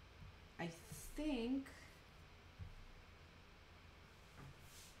I think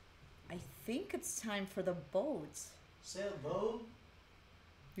it's time for the boat. Sailboat.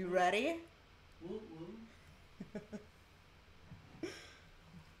 You ready? Woo woo.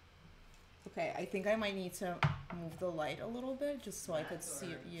 Okay, I think I might need to move the light a little bit just so I could see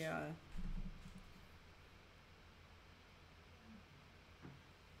it. Yeah.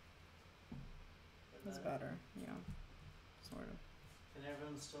 That's better. Yeah. Sort of. Can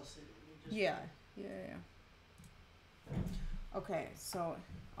everyone still see? Yeah. Okay, so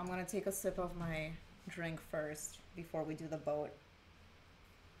I'm gonna take a sip of my drink first before we do the boat.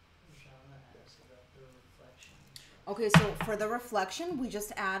 Okay, so for the reflection, we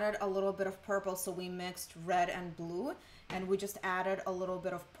just added a little bit of purple. So we mixed red and blue, and we just added a little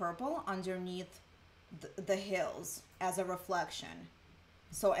bit of purple underneath the hills as a reflection.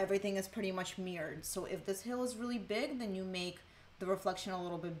 So everything is pretty much mirrored. So if this hill is really big, then you make the reflection a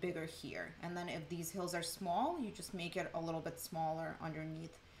little bit bigger here. And then if these hills are small, you just make it a little bit smaller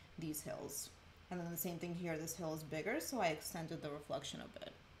underneath these hills. And then the same thing here, this hill is bigger, so I extended the reflection a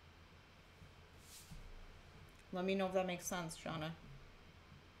bit. Let me know if that makes sense, Shauna.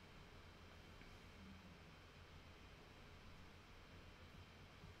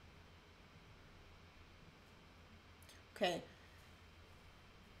 Okay.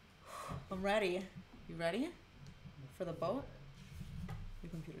 I'm ready. You ready for the boat? Your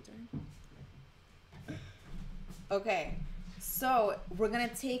computer turn. Okay, so we're gonna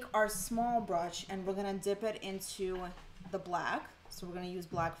take our small brush and we're gonna dip it into the black. So we're gonna use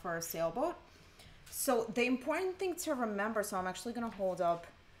black for our sailboat. So the important thing to remember, so I'm actually gonna hold up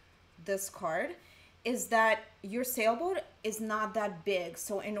this card, is that your sailboat is not that big.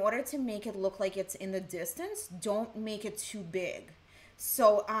 So in order to make it look like it's in the distance, don't make it too big.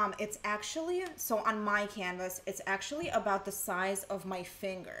 So it's actually, so on my canvas, it's actually about the size of my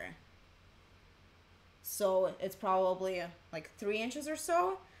finger. So it's probably like 3 inches or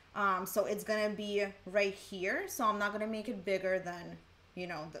so. So it's gonna be right here. So I'm not gonna make it bigger than, you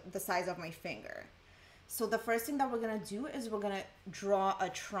know, the size of my finger. So the first thing that we're gonna do is we're gonna draw a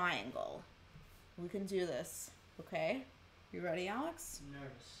triangle. We can do this, okay? You ready, Alex?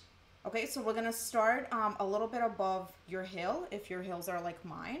 Nervous. Okay, so we're gonna start a little bit above your hill, if your hills are like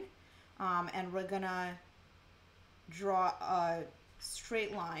mine. And we're gonna draw a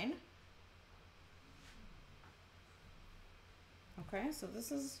straight line. Okay, so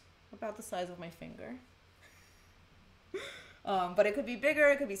this is about the size of my finger. But it could be bigger,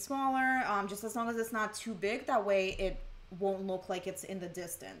 it could be smaller, just as long as it's not too big, that way it won't look like it's in the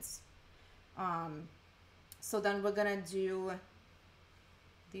distance. So then we're gonna do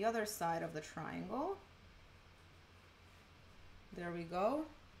the other side of the triangle. There we go.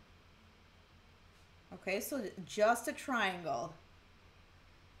 Okay, so just a triangle.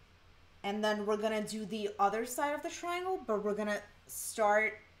 And then we're gonna do the other side of the triangle, but we're gonna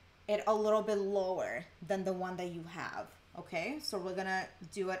start it a little bit lower than the one that you have. Okay, so we're gonna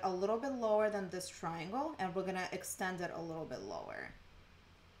do it a little bit lower than this triangle, and we're gonna extend it a little bit lower.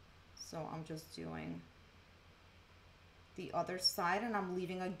 So I'm just doing the other side, and I'm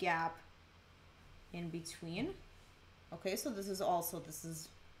leaving a gap in between. Okay, so this is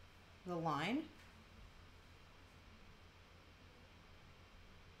the line.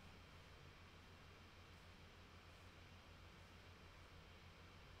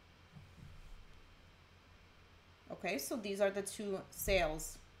 Okay, so these are the two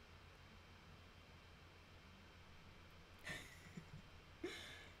sails.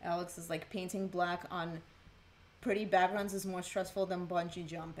 Alex is like, painting black on pretty backgrounds is more stressful than bungee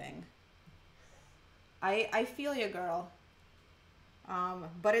jumping. I feel you, girl.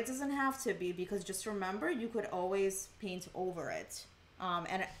 But it doesn't have to be, because just remember, you could always paint over it.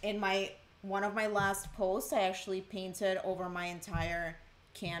 And in one of my last posts, I actually painted over my entire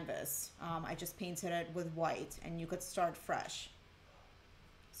canvas. I just painted it with white, and you could start fresh.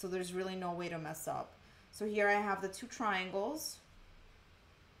 So there's really no way to mess up. So here I have the two triangles.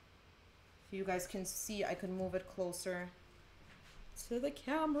 If you guys can see, I can move it closer to the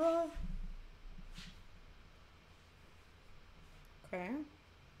camera. Okay,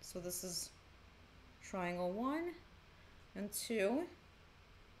 so this is triangle 1 and 2.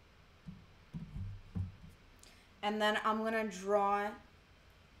 And then I'm gonna draw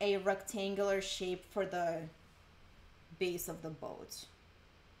a rectangular shape for the base of the boat.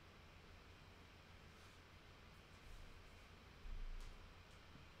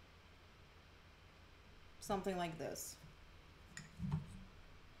 Something like this.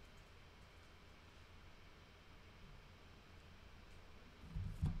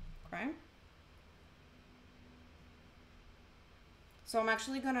 Okay. So I'm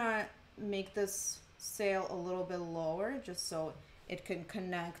actually gonna make this sail a little bit lower, just so it can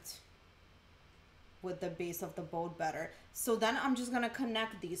connect with the base of the boat better. So then I'm just gonna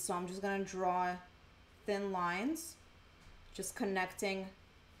connect these. So I'm just gonna draw thin lines, just connecting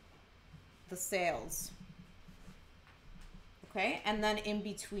the sails. Okay, and then in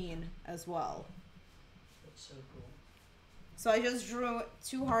between as well. That's so cool. So I just drew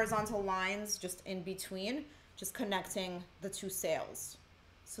two horizontal lines just in between, just connecting the two sails.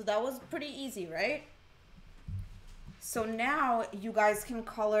 So that was pretty easy, right? So now you guys can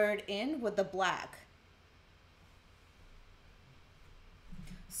color it in with the black.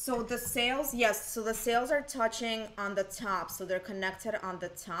 So the sails, yes, so the sails are touching on the top, so they're connected on the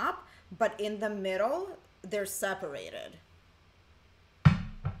top, but in the middle, they're separated.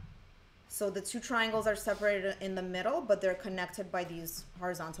 So the two triangles are separated in the middle, but they're connected by these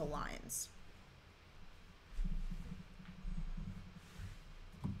horizontal lines.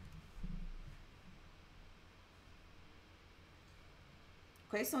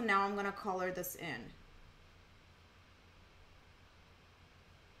 Okay, so now I'm gonna color this in.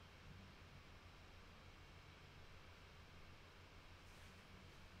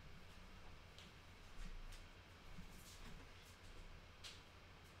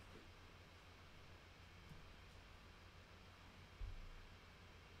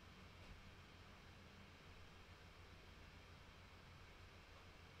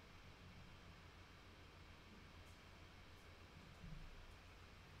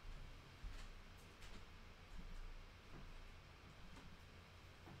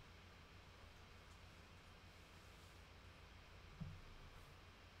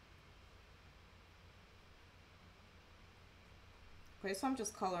 Okay, so I'm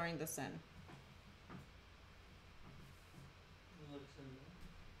just coloring this in. It looks in there.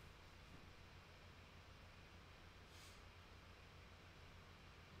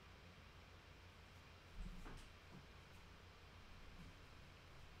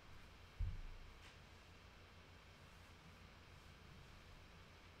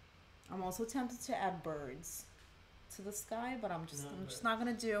 I'm also tempted to add birds to the sky, but I'm just Birds. not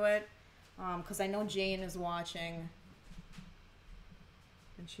gonna do it, because I know Jane is watching,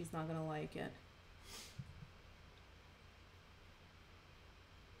 and she's not gonna like it.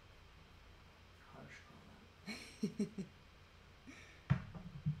 Harsh comment.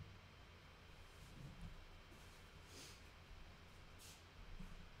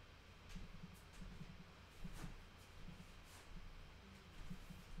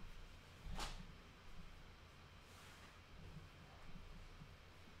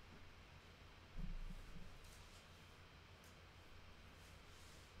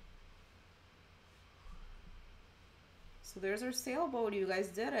 So there's our sailboat. You guys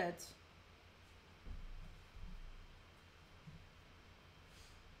did it.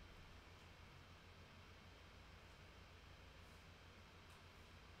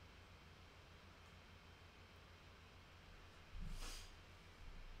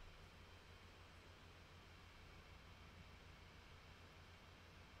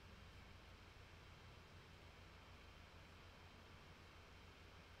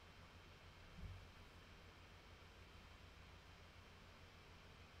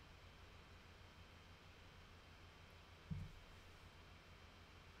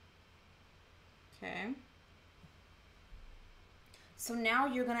 Okay. So now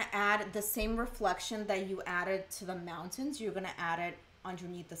you're gonna add the same reflection that you added to the mountains. You're gonna add it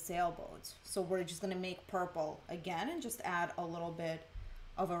underneath the sailboat. So we're just gonna make purple again and just add a little bit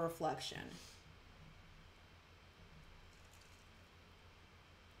of a reflection.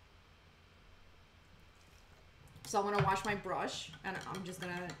 So I'm gonna wash my brush and I'm just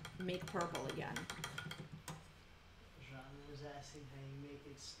gonna make purple again. Jean is asking how you make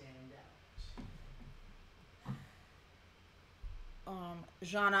it stand out.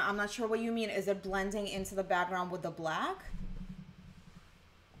 Jana, I'm not sure what you mean. Is it blending into the background with the black?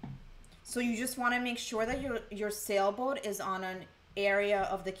 So you just want to make sure that your sailboat is on an area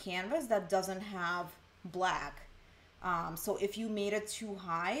of the canvas that doesn't have black. So if you made it too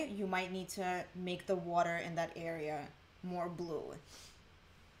high, you might need to make the water in that area more blue.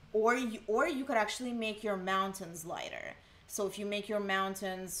 Or you could actually make your mountains lighter. So if you make your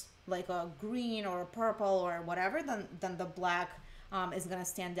mountains like a green or a purple or whatever, then the black is gonna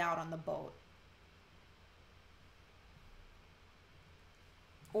stand out on the boat.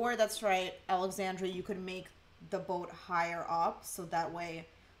 Or that's right, Alexandra, you could make the boat higher up so that way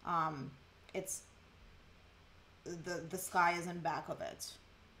it's the sky is in back of it.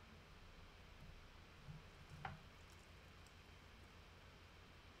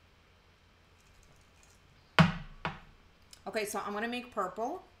 Okay, so I'm gonna make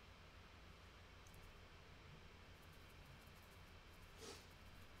purple.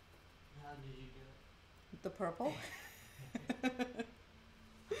 How did you do it? The purple.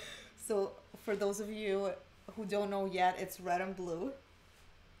 So for those of you who don't know yet, it's red and blue.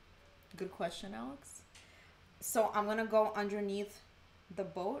 Good question, Alex. So I'm gonna go underneath the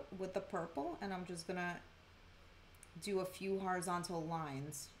boat with the purple and I'm just gonna do a few horizontal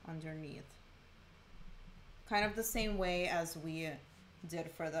lines underneath. Kind of the same way as we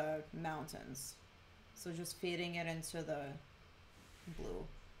did for the mountains. So just fading it into the blue.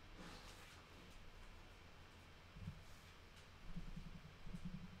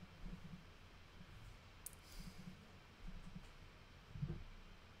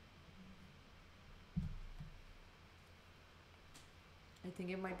 I think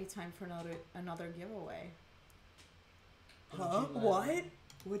it might be time for another giveaway. Huh? What?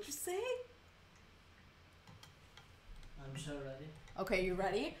 What'd you say? I'm so ready. Okay, you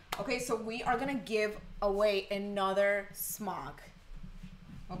ready? Okay, so we are gonna give away another smock.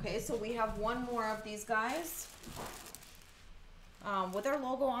 Okay, so we have one more of these guys with our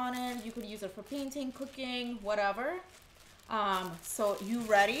logo on it. You could use it for painting, cooking, whatever. So you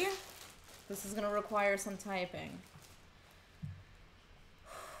ready? This is gonna require some typing.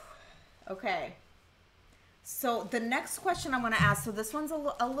 Okay. So the next question I'm going to ask, so this one's a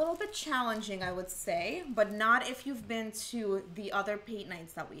little bit challenging, I would say, but not if you've been to the other paint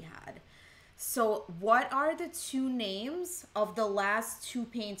nights that we had. So what are the two names of the last two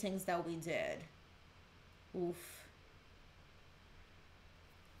paintings that we did? Oof.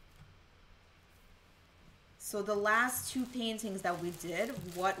 So the last two paintings that we did,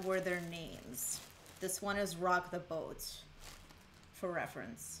 what were their names? This one is Rock the Boat. for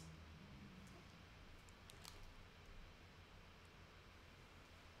reference.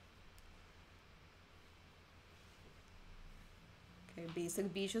 Okay,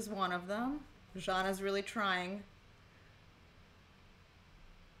 Basic Beach is one of them. Jean is really trying.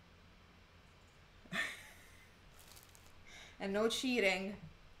 And no cheating.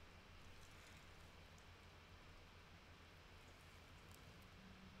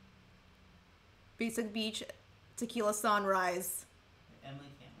 Basic Beach, Tequila Sunrise. Emily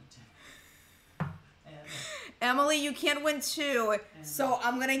can't win too. And, Emily, you can't win too. So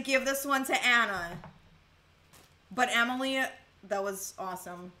I'm going to give this one to Anna. But Emily, that was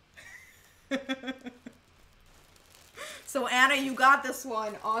awesome. So Anna, you got this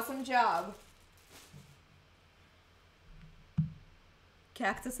one. Awesome job.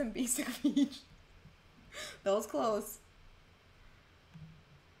 Cactus and Basic Beach. That was close.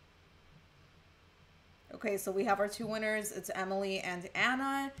 Okay, so we have our two winners. It's Emily and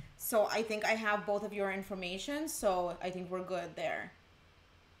Anna. So I think I have both of your information. So I think we're good there.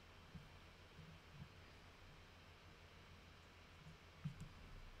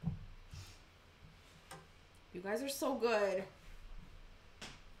 You guys are so good.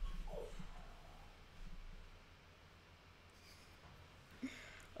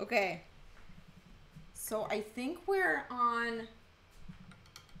 Okay. So I think we're on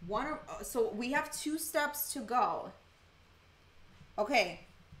so we have 2 steps to go. Okay.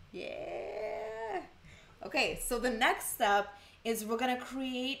 Yeah. Okay, so the next step is we're going to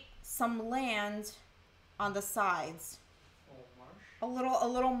create some land on the sides. oh, marsh? A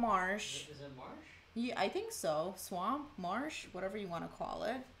little marsh. Is it marsh? Yeah, I think so. Swamp, marsh, whatever you want to call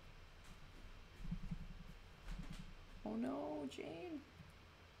it. Oh no, Jane.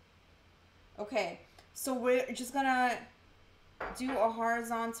 Okay, so we're just gonna do a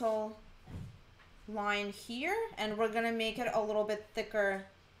horizontal line here, and we're gonna make it a little bit thicker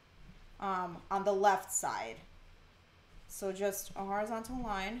on the left side. So just a horizontal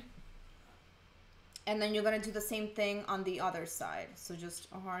line, and then you're gonna do the same thing on the other side. So just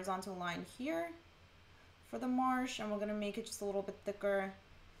a horizontal line here for the marsh, and we're gonna make it just a little bit thicker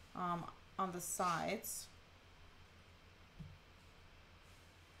on the sides.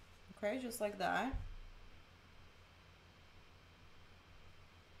 Okay, just like that.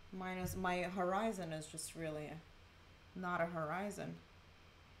 My horizon is just really not a horizon.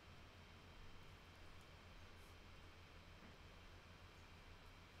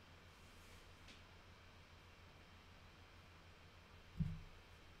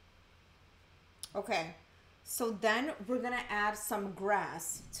 Okay, so then we're gonna add some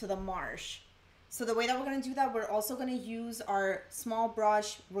grass to the marsh. So the way that we're gonna do that, we're also gonna use our small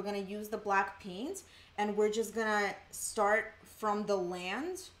brush, we're gonna use the black paint, and we're just gonna start from the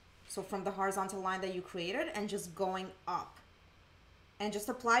land, so from the horizontal line that you created, and just going up. And just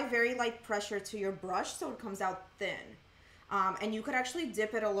apply very light pressure to your brush so it comes out thin. And you could actually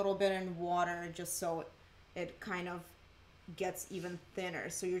dip it a little bit in water just so it kind of gets even thinner.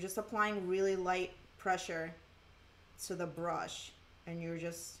 So you're just applying really light pressure to the brush, and you're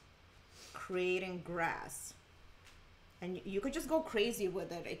just creating grass. And you could just go crazy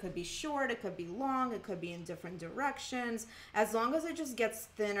with it. It could be short, it could be long, it could be in different directions, as long as it just gets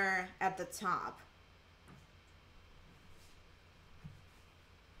thinner at the top.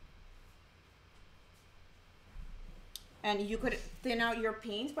 And you could thin out your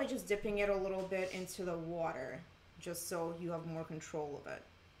paint by just dipping it a little bit into the water, just so you have more control of it.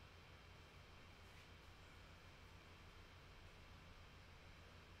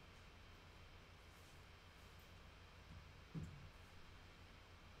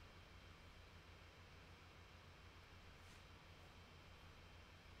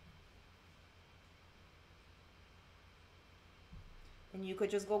 And you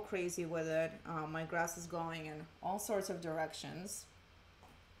could just go crazy with it. My grass is going in all sorts of directions.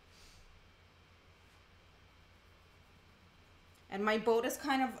 And my boat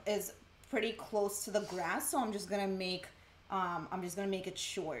is pretty close to the grass, so I'm just gonna make it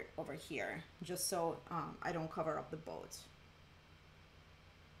short over here, just so I don't cover up the boat.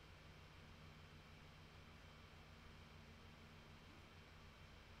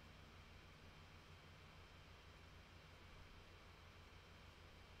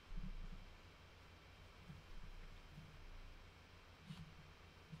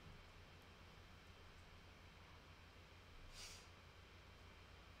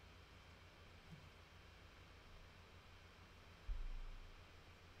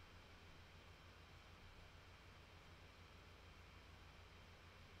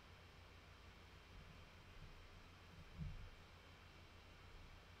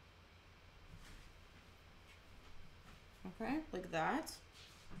 Okay, like that.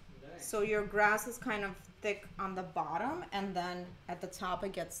 Okay. So your grass is kind of thick on the bottom, and then at the top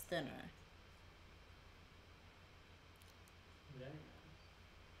it gets thinner. Very nice.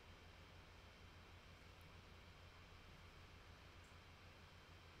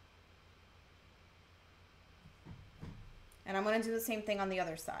 And I'm gonna do the same thing on the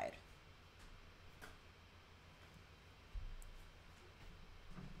other side.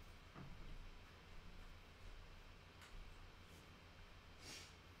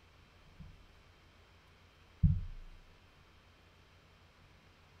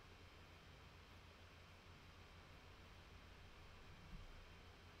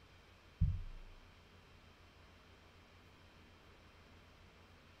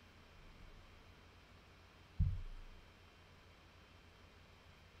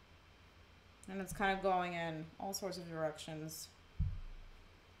 And it's kind of going in all sorts of directions.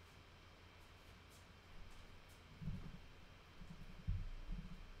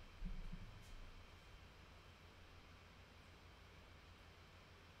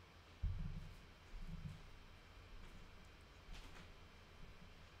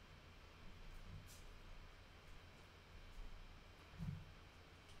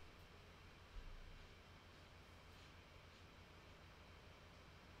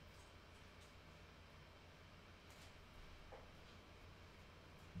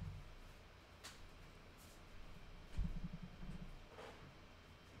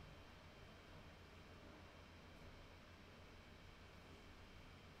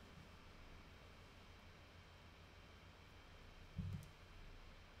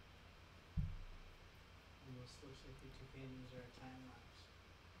 Almost looks like the two paintings are a time lapse.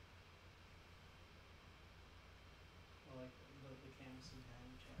 Or like the canvas and time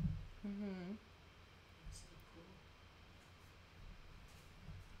each other. Mm-hmm. That's so cool.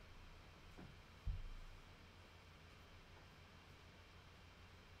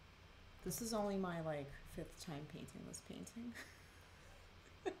 This is only my like 5th time painting this painting.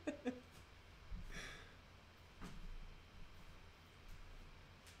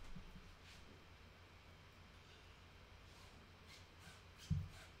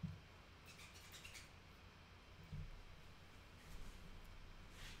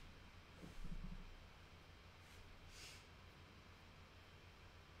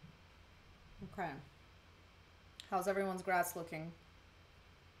 Okay. How's everyone's grass looking?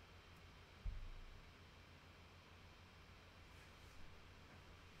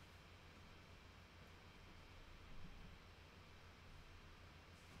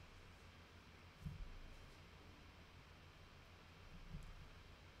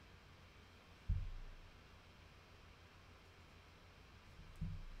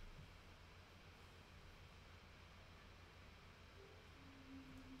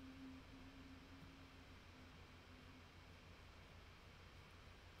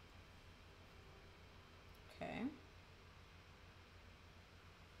 Okay.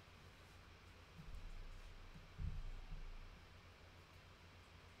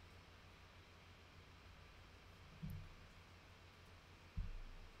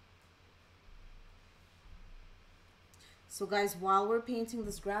 So guys, while we're painting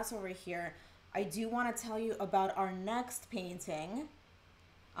this grass over here, I do want to tell you about our next painting,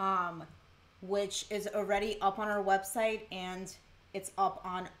 which is already up on our website and it's up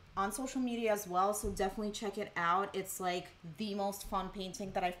on social media as well. So definitely check it out. It's like the most fun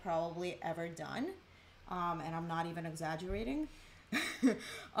painting that I've probably ever done. And I'm not even exaggerating.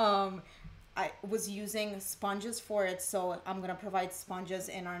 I was using sponges for it, so I'm gonna provide sponges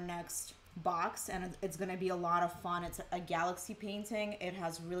in our next box, and it's gonna be a lot of fun. It's a galaxy painting. It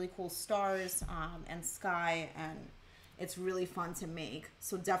has really cool stars and sky, and it's really fun to make.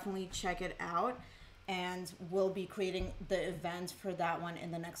 So definitely check it out, and we'll be creating the event for that one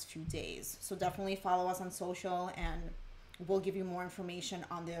in the next few days. So definitely follow us on social, and we'll give you more information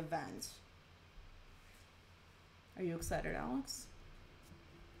on the event. Are you excited, Alex?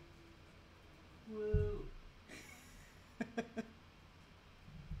 Woo!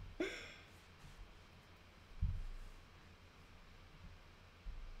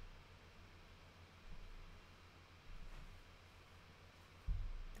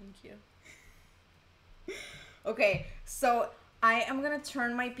 Thank you. Okay, so I am gonna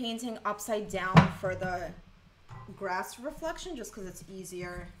turn my painting upside down for the grass reflection, just because it's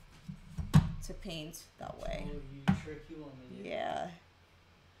easier to paint that way. Oh, you trick, you want me to do? Yeah.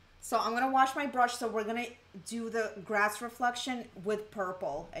 So I'm gonna wash my brush. So we're gonna do the grass reflection with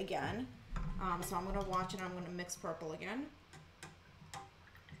purple again. So I'm gonna wash it and I'm gonna mix purple again.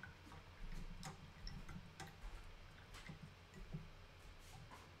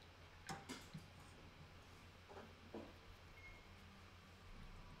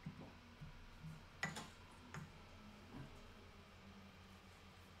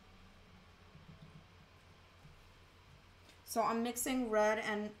 So I'm mixing red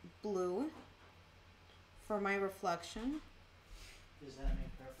and blue for my reflection. Does that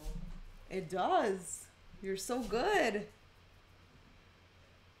make purple? It does. You're so good.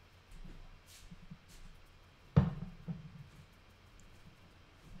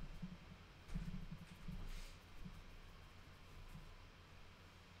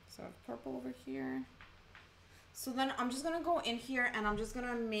 So I have purple over here. So then I'm just gonna go in here and I'm just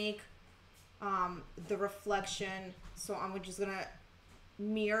gonna make the reflection. So I'm just gonna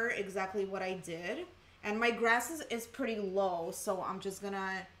mirror exactly what I did. And my grass is pretty low, so I'm just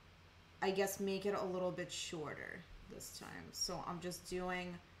gonna, I guess, make it a little bit shorter this time. So I'm just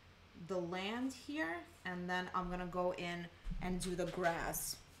doing the land here, and then I'm gonna go in and do the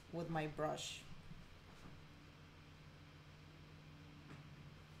grass with my brush.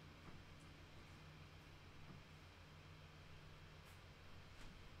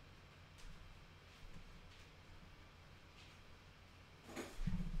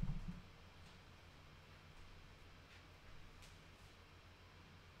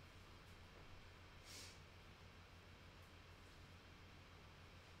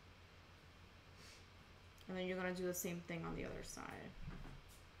 And then you're gonna do the same thing on the other side.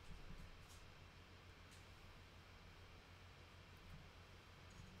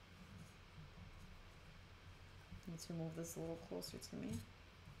 Need to move this a little closer to me.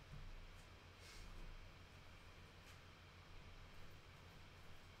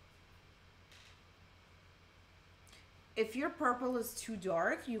 If your purple is too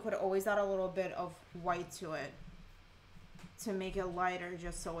dark, you could always add a little bit of white to it to make it lighter,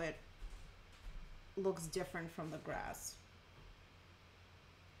 just so it looks different from the grass.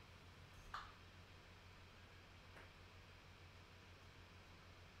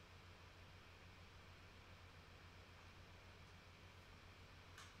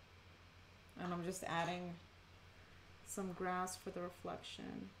 And I'm just adding some grass for the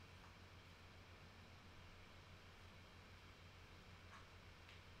reflection.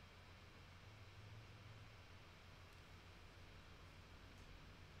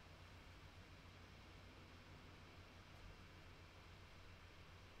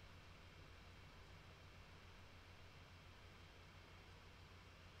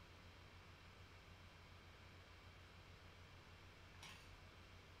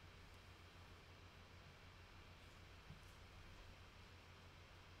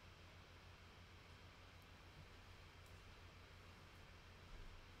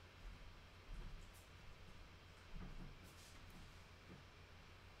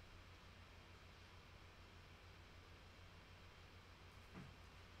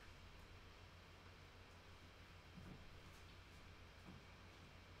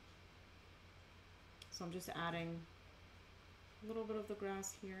 So I'm just adding a little bit of the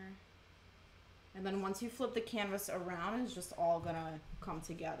grass here. And then once you flip the canvas around, it's just all gonna come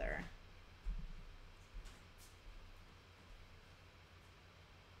together.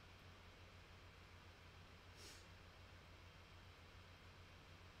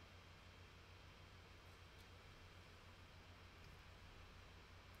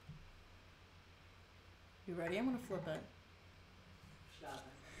 You ready? I'm gonna flip it. Stop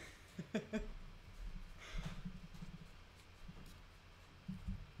it.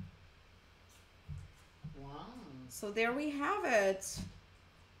 Wow. So there we have it.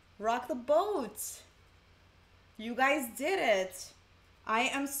 Rock the boat. You guys did it. I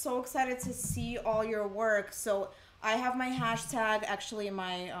am so excited to see all your work. So I have my hashtag, actually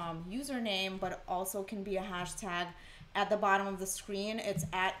my username, but also can be a hashtag at the bottom of the screen. It's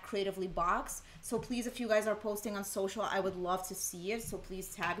at @creativelybox. So please, if you guys are posting on social, I would love to see it. So please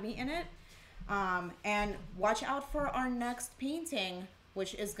tag me in it. And watch out for our next painting,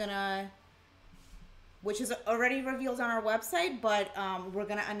 which is already revealed on our website, but we're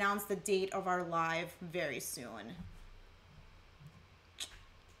gonna announce the date of our live very soon.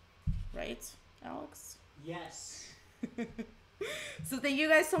 Right, Alex? Yes. So thank you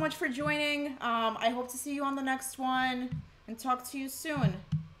guys so much for joining. I hope to see you on the next one and talk to you soon.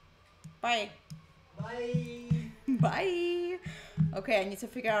 Bye. Bye. Bye. Okay, I need to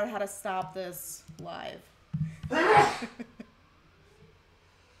figure out how to stop this live.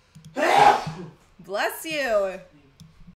 Bless you.